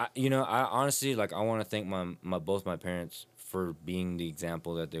 I honestly, like, I want to thank my both my parents for being the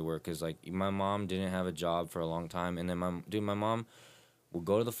example that they were. Because, like, my mom didn't have a job for a long time. And then, my mom would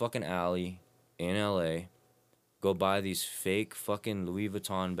go to the fucking alley in L.A., go buy these fake fucking Louis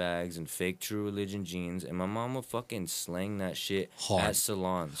Vuitton bags and fake True Religion jeans. And my mom would fucking slang that shit Hard. at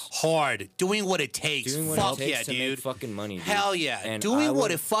salons. Hard. Doing what it takes. Doing what Fuck it takes yeah, to dude. make fucking money, dude. Hell yeah. And Doing I what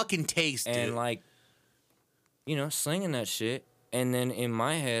would- it fucking takes, dude. And, like, you know, slinging that shit. And then in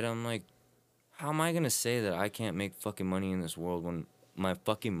my head, I'm like, how am I going to say that I can't make fucking money in this world when my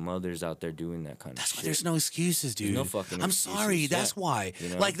fucking mother's out there doing that kind of That's why shit? there's no excuses, dude. no fucking I'm excuses, sorry. yeah. That's why. You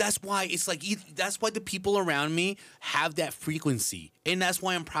know? Like, that's why it's like, that's why the people around me have that frequency. And that's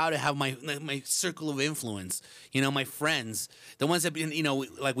why I'm proud to have my circle of influence. You know, my friends, the ones that, you know,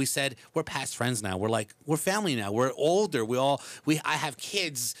 like we said, we're past friends now. We're family now. We're older. I have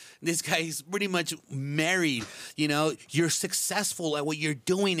kids. This guy's pretty much married. You know, you're successful at what you're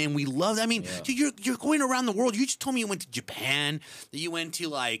doing, and we love that. I mean, Yeah. dude, you're going around the world. You just told me you went to Japan, that you went to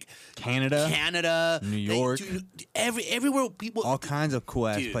like Canada, New York. everywhere people. all kinds of cool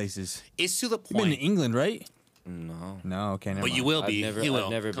ass Dude. places. It's to the You've been to point. England, right? No. No, okay, never But you mind. will I've be. never, You will.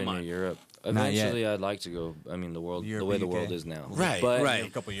 I've never Come been on. to Europe. Not yet. Eventually, I'd like to go. I mean, the world, Europe, the way the UK. world is now. Right, But right. a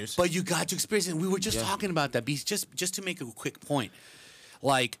couple years. But you got to experience it. We were just Yeah. talking about that. Just to make a quick point,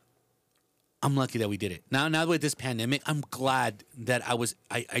 like, I'm lucky that we did it. Now with this pandemic, I'm glad that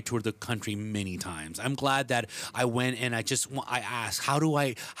I toured the country many times. I'm glad that I went and I asked, how do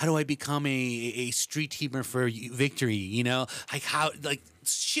I become a street teamer for victory? You know, like how, like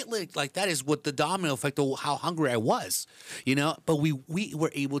shit like that is what the domino effect of how hungry I was, you know. But we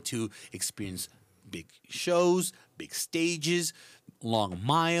were able to experience big shows, big stages, long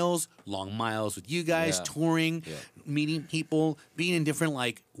miles with you guys, Yeah. touring, Yeah. meeting people, being in different,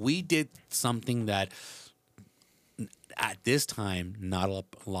 like, we did something that at this time not a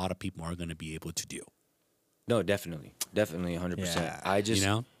lot of people are going to be able to do, No, definitely. Definitely 100%. Yeah. I just, you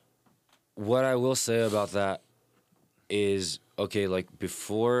know. what I will say about that is, okay, like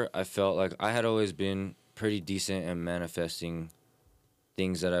before, I felt like I had always been pretty decent at manifesting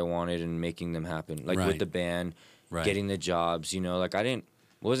things that I wanted and making them happen. Like Right. with the band, Right. getting the jobs, you know, like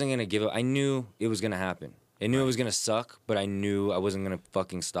wasn't going to give up. I knew it was going to happen. I knew it was going to suck, but I knew I wasn't going to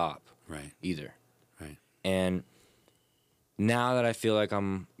fucking stop Right. either. Right. And now that I feel like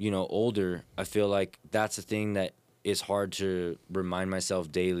I'm, you know, older, I feel like that's the thing that is hard to remind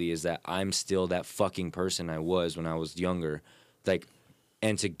myself daily, is that I'm still that fucking person I was when I was younger. Like,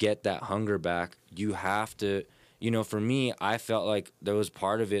 and to get that hunger back, you have to, you know, for me, I felt like there was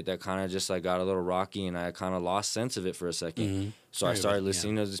part of it that kind of just like got a little rocky, and I kind of lost sense of it for a 2nd. So I Very started well,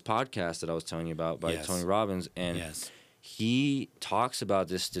 listening to this podcast that I was telling you about by Yes. Tony Robbins, and Yes. he talks about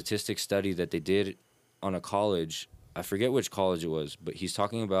this statistic study that they did on a college. I forget which college it was, but he's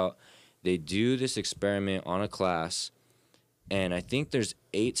talking about they do this experiment on a class, and I think there's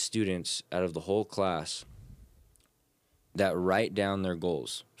 8 students out of the whole class that write down their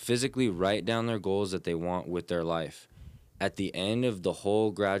goals, physically write down their goals that they want with their life. At the end of the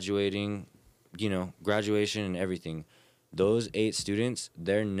whole graduation and everything, those 8 students,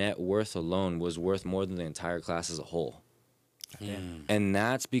 their net worth alone was worth more than the entire class as a whole. And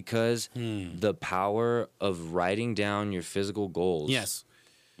that's because the power of writing down your physical goals. Yes.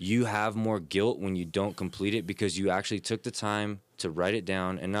 You have more guilt when you don't complete it because you actually took the time to write it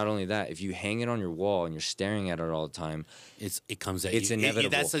down. And not only that, if you hang it on your wall and you're staring at it all the time, It comes at it's you. inevitable.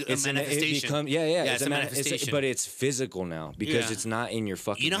 That's a manifestation. It's a a manifestation. but it's physical now because Yeah. it's not in your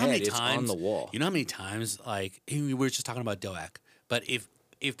fucking You know how head. many It's times on the wall. You know how many times, like, we were just talking about Doak, but if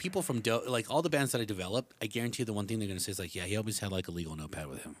people from like all the bands that I developed, I guarantee the one thing they're gonna say is like, yeah, he always had like a legal notepad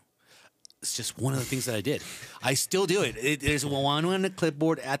with him. It's just one of the things that I did. I still do it. There's one on the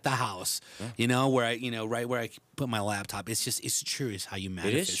clipboard at the house, you know, where right where I put my laptop. It's true. It's how you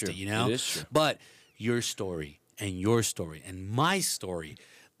manifest true. it, you know? It is true. But your story and my story,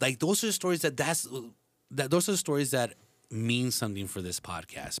 like, those are the stories those are the stories that mean something for this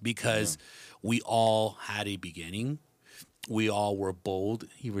podcast, because we all had a beginning. We all were bold.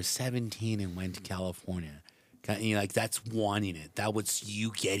 You were 17 and went to California. You know, like, that's wanting it. That was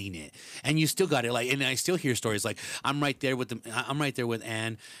you getting it, and you still got it. Like, and I still hear stories like, I'm right there with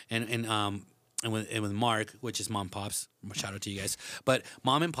Ann and with Mark, which is Mom Pops. Shout out to you guys. But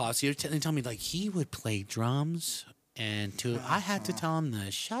Mom and Pops, they tell me like he would play drums, and I had to tell him to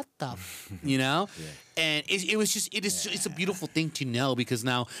shut up, you know. And it's a beautiful thing to know, because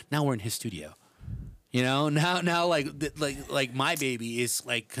now we're in his studio. You know, now like my baby is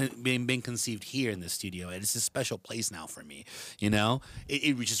like being conceived here in the studio, and it's a special place now for me. You know,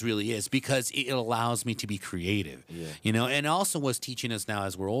 it just really is because it allows me to be creative. Yeah. You know, and also what's teaching us now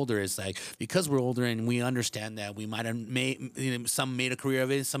as we're older is like because we're older and we understand that we might have some made a career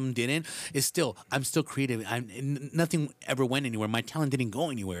of it, some didn't. It's still I'm still creative. Nothing ever went anywhere. My talent didn't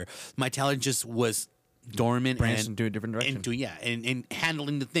go anywhere. My talent just was dormant Branched and into a different direction. and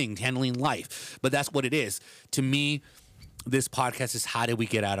handling the things, handling life. But that's what it is. To me, this podcast is how do we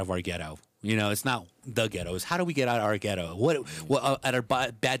get out of our ghetto? You know, it's not the ghetto. It's how do we get out of our ghetto? What at our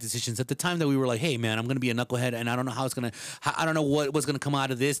bad decisions at the time that we were like, hey man, I'm gonna be a knucklehead, and I don't know I don't know what was gonna come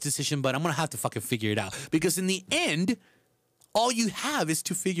out of this decision, but I'm gonna have to fucking figure it out because in the end, all you have is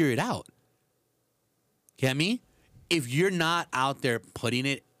to figure it out. Get me? If you're not out there putting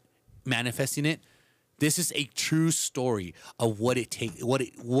it, manifesting it. This is a true story of what it takes,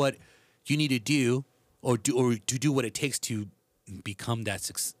 what you need to do, or to do what it takes to become that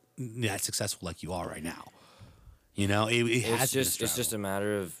successful like you are right now. You know, it's just a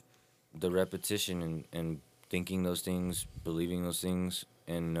matter of the repetition and thinking those things, believing those things,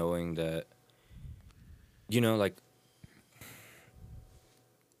 and knowing that, you know, like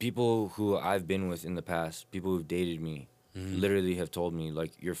people who I've been with in the past, people who've dated me, literally have told me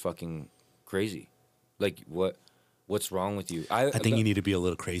like, you're fucking crazy. Like what's wrong with you? I think you need to be a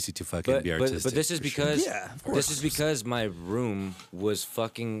little crazy to fucking be artistic. But this is because Sure. this is because my room was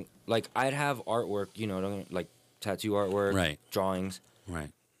fucking like I'd have artwork, you know, like tattoo artwork, Right. drawings. Right.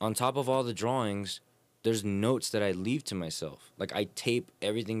 On top of all the drawings, there's notes that I leave to myself. Like I tape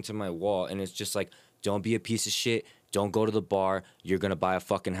everything to my wall, and it's just like, don't be a piece of shit. Don't go to the bar. You're gonna buy a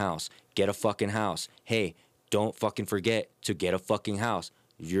fucking house. Get a fucking house. Hey, don't fucking forget to get a fucking house.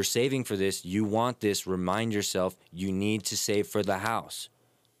 You're saving for this. You want this. Remind yourself you need to save for the house.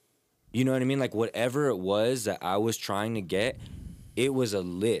 You know what I mean? Like whatever it was that I was trying to get, it was a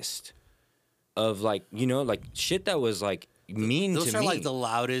list of like, you know, like shit that was like mean Those to are me. like the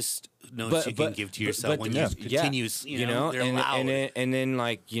loudest notes you can give to yourself when you continue. You know, they're loud. And then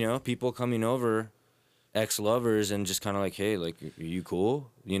like, you know, people coming over, ex-lovers, and just kind of like, hey, like, are you cool?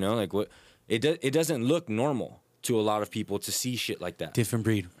 You know, like what? It doesn't look normal to a lot of people to see shit like that. Different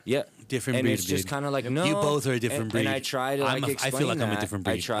breed. Yeah. Different and breed. it's just dude. kind of like, no. You both are a different breed. And I try to like explain I feel like that. I'm a different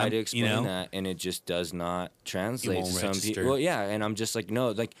breed. I try to explain you know? that, and it just does not translate won't to some register. people. Well, yeah, and I'm just like, no,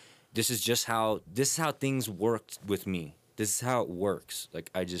 like this is how things worked with me. This is how it works.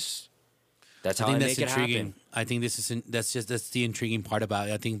 Like that's how I make it happen. I think that's the intriguing part about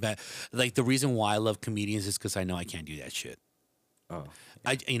it. I think that like the reason why I love comedians is because I know I can't do that shit. Oh.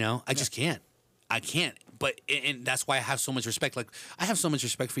 I just can't. I can't. But and that's why I have so much respect. Like I have so much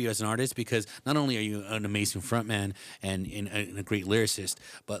respect for you as an artist because not only are you an amazing frontman and a great lyricist,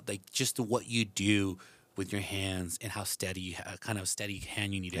 but like just what you do with your hands and how steady, kind of steady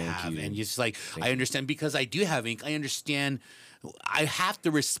hand you need to have, and just like I understand because I do have ink. I understand. I have to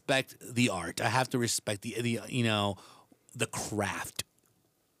respect the art. I have to respect the you know the craft.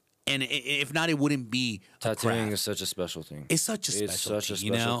 And if not, it wouldn't be tattooing is such a special thing. It's such a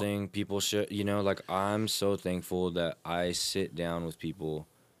special thing. People should, you know, like I'm so thankful that I sit down with people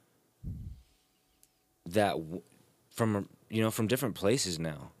that from different places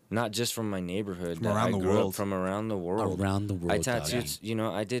now, not just from my neighborhood, from around the world, from around the world. Around the world, I tattooed. You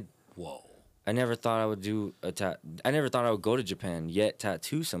know, I did. Whoa. I never thought I would do I never thought I would go to Japan, yet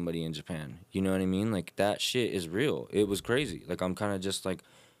tattoo somebody in Japan. You know what I mean? Like that shit is real. It was crazy. Like I'm kind of just like,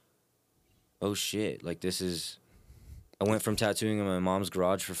 oh shit, like I went from tattooing in my mom's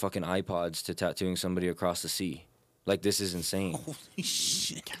garage for fucking iPods to tattooing somebody across the sea. Like, this is insane. Holy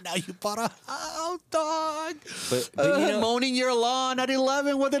shit, now you bought a house, dog. But you know, mowing your lawn at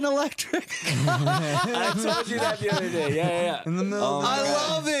 11 with an electric. I told you that the other day. Yeah. In the middle. I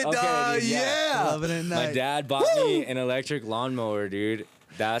love it, dog. Dude, yeah. Love it at night. My dad bought me an electric lawnmower, dude.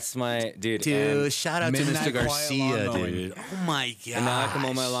 That's my dude. Dude, shout out to Midnight Mr. quiet Garcia, lawn mowing. dude. Oh my god. And now I can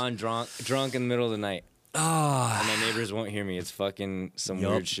mow my lawn drunk in the middle of the night. Oh. And my neighbors won't hear me. It's fucking some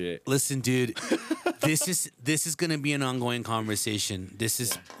weird shit. Listen, dude, this is gonna be an ongoing conversation. This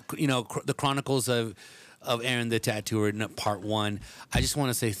is, the Chronicles of Aaron the Tattooer, part 1. I just want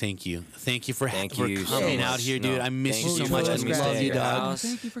to say thank you. Thank you for Thank you so coming much. out here, dude. No, I miss thank you so you much. for I letting me love stay you, at your dog. house.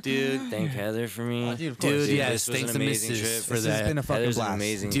 Thank you for Dude. coming out. Thank Heather for me. Dude, of course. Dude, Dude, yes, this was thanks an to amazing Mrs. trip. for This has that. been a fucking Heather's an blast.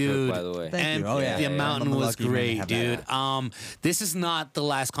 amazing Dude, cook, by the way. Thank and you. Oh, yeah. the Yeah. mountain I'm was lucky even to great, have dude. that. This is not the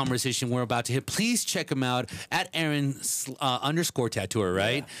last conversation we're about to hit. Please check him out at Aaron _ Tattooer,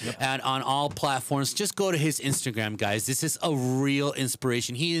 right? Yeah. Yep. And on all platforms, just go to his Instagram, guys. This is a real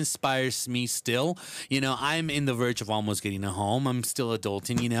inspiration. He inspires me still. You know, I'm in the verge of almost getting a home. I'm still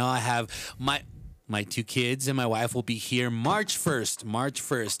adulting. You know, I have my My 2 kids and my wife will be here March 1st. March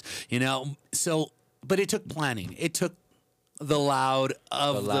 1st. You know, so but it took planning. It took the loud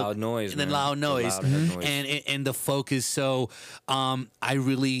of The loud noise, the man. loud The noise, loud head noise. and the focus. So I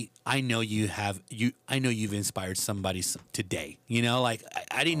know you've inspired somebody today. You know, like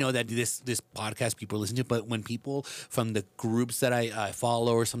I didn't know that this podcast people listen to, but when people from the groups that I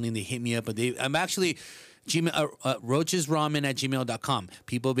follow or something, they hit me up, but I'm actually. roachesramen@gmail.com.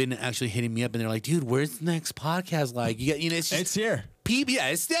 People have been actually hitting me up and they're like, dude, where's the next podcast? Like, you know, it's just It's here. yeah,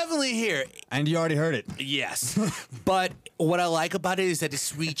 it's definitely here. And you already heard it. Yes. But what I like about it is that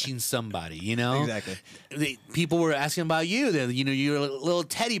it's reaching somebody, you know? Exactly. People were asking about you. You know, you're a little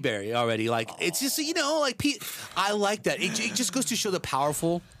teddy bear already. Like, it's just, you know, like, I like that. It just goes to show the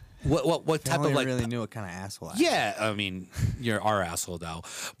powerful, what type of, like. really knew what kind of asshole I am. Yeah, I mean, you're our asshole, though.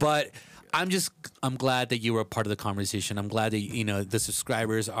 But I'm glad that you were a part of the conversation. I'm glad that, you know, the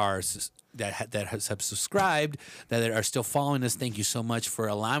subscribers are that have subscribed, that are still following us. Thank you so much for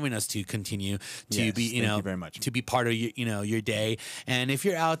allowing us to continue to Yes, be, thank you very much. to be part of your, your day. And if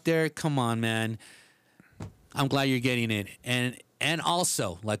you're out there, come on, man. I'm glad you're getting it. And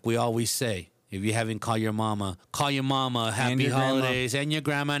also, like we always say, if you haven't called your mama, call your mama. Happy your grandma. holidays and your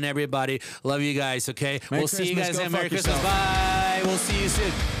grandma and everybody. Love you guys, okay? Merry we'll see you Christmas. guys Go and Merry fuck Christmas. yourself. Bye. We'll see you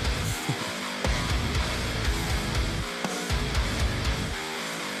soon.